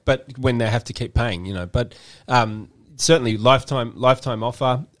that. Yeah, but when they have to keep paying, but certainly lifetime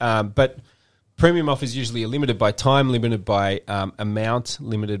offer, but premium offers usually are limited by time, limited by amount,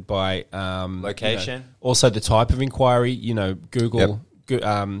 limited by Location. also the type of inquiry. Google.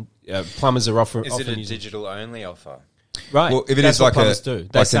 Plumbers are Is it often a using. digital only offer? Right. Well, if it That's is what like plumbers a, do.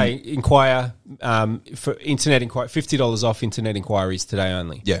 They like say inquire for internet inquiry, $50 off internet inquiries today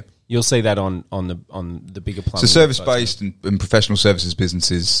only. Yeah. You'll see that on the bigger plumbing. So service based and professional services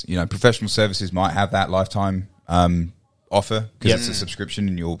businesses, professional services might have that lifetime offer because it's a subscription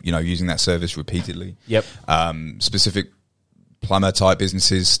and you're using that service repeatedly. Yep. Specific plumber type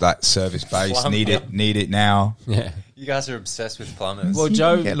businesses, that service based need it now. Yeah. You guys are obsessed with plumbers. Well,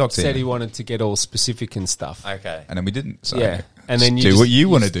 Joe Get locked said in. he wanted to get all specific and stuff. Okay. And then we didn't. So Yeah. And then you do just, what you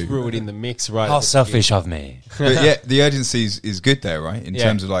want to just do. threw it in the mix, right? How at the selfish of me. But yeah, the urgency is good there, right? In Yeah.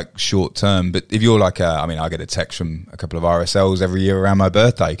 terms of like short term. But if you're like, I get a text from a couple of RSLs every year around my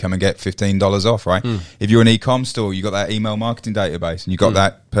birthday, come and get $15 off, right? If you're an e-com store, you got that email marketing database and you got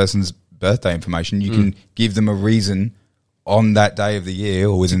that person's birthday information, you can give them a reason on that day of the year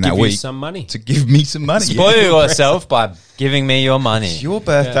or within that give you week some money. to give me some money. Spoil yourself by giving me your money. It's your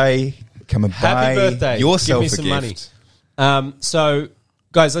birthday. Come and Happy buy birthday. yourself Give me a some gift. money. So,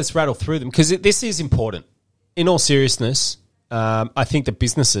 guys, let's rattle through them because this is important. In all seriousness, I think that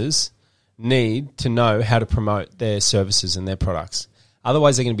businesses need to know how to promote their services and their products.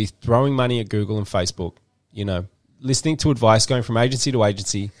 Otherwise, they're going to be throwing money at Google and Facebook, listening to advice, going from agency to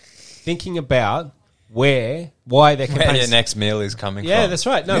agency, thinking about why their campaigns... Where your next meal is coming from. Yeah, that's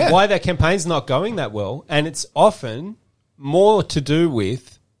right. No, why their campaign's not going that well. And it's often more to do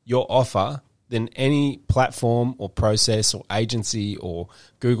with your offer than any platform or process or agency or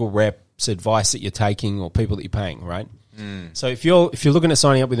Google reps advice that you're taking or people that you're paying, right? So if you're looking at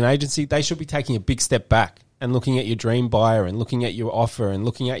signing up with an agency, they should be taking a big step back and looking at your dream buyer and looking at your offer and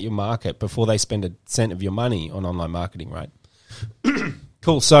looking at your market before they spend a cent of your money on online marketing, right?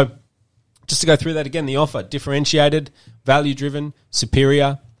 Cool. So just to go through that again, the offer: differentiated, value-driven,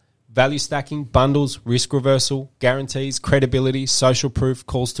 superior, value stacking, bundles, risk reversal, guarantees, credibility, social proof,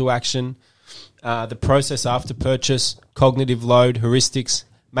 calls to action, the process after purchase, cognitive load, heuristics,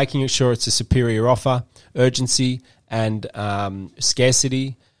 making sure it's a superior offer, urgency and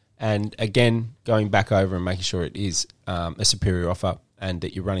scarcity, and again, going back over and making sure it is a superior offer and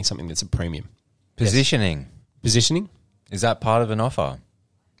that you're running something that's a premium. Positioning. Positioning? Is that part of an offer?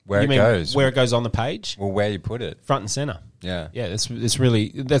 Where You it mean goes? Where it goes on the page? Well, where you put it. Front and center. Yeah. Yeah,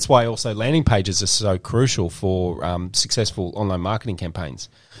 that's why also landing pages are so crucial for successful online marketing campaigns.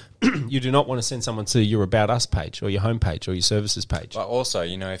 You do not want to send someone to your About Us page or your homepage or your services page. But also,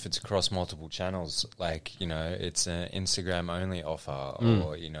 if it's across multiple channels, like, it's an Instagram only offer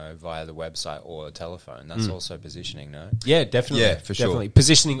or, via the website or telephone, that's also positioning, no? Yeah, definitely. Yeah, for sure. Definitely.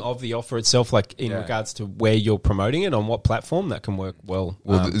 Positioning of the offer itself, like in regards to where you're promoting it, on what platform, that can work well.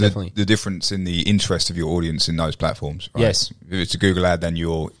 Definitely. The difference in the interest of your audience in those platforms, right? Yes. If it's a Google ad, then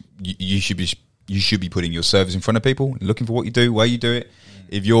you should be putting your service in front of people, looking for what you do, where you do it.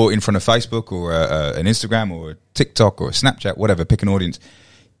 If you're in front of Facebook or an Instagram or a TikTok or a Snapchat, whatever, pick an audience,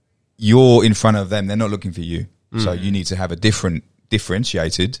 you're in front of them. They're not looking for you. So you need to have a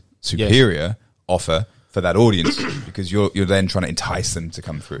differentiated, superior offer for that audience because you're then trying to entice them to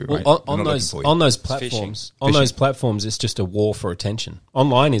come through. Right? Well, They're not looking for you. on those platforms, those platforms, it's just a war for attention.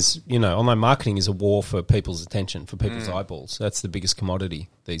 Online marketing is a war for people's attention, for people's eyeballs. That's the biggest commodity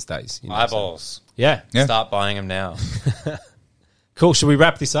these days. Eyeballs. Yeah. Yeah. Start buying them now. Cool. Should we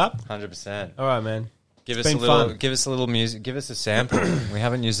wrap this up? 100%. All right, man. Give It's us a been little. fun. Give us a little music. Give us a sample. We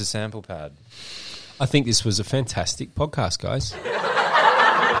haven't used a sample pad. I think this was a fantastic podcast, guys.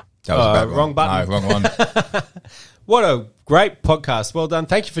 That was a bad one. wrong button. No, wrong one. What a great podcast. Well done.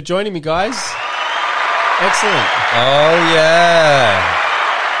 Thank you for joining me, guys. Excellent. Oh yeah.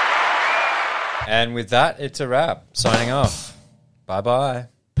 And with that, it's a wrap. Signing off. Bye bye.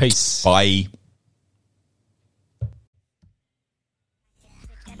 Peace. Bye.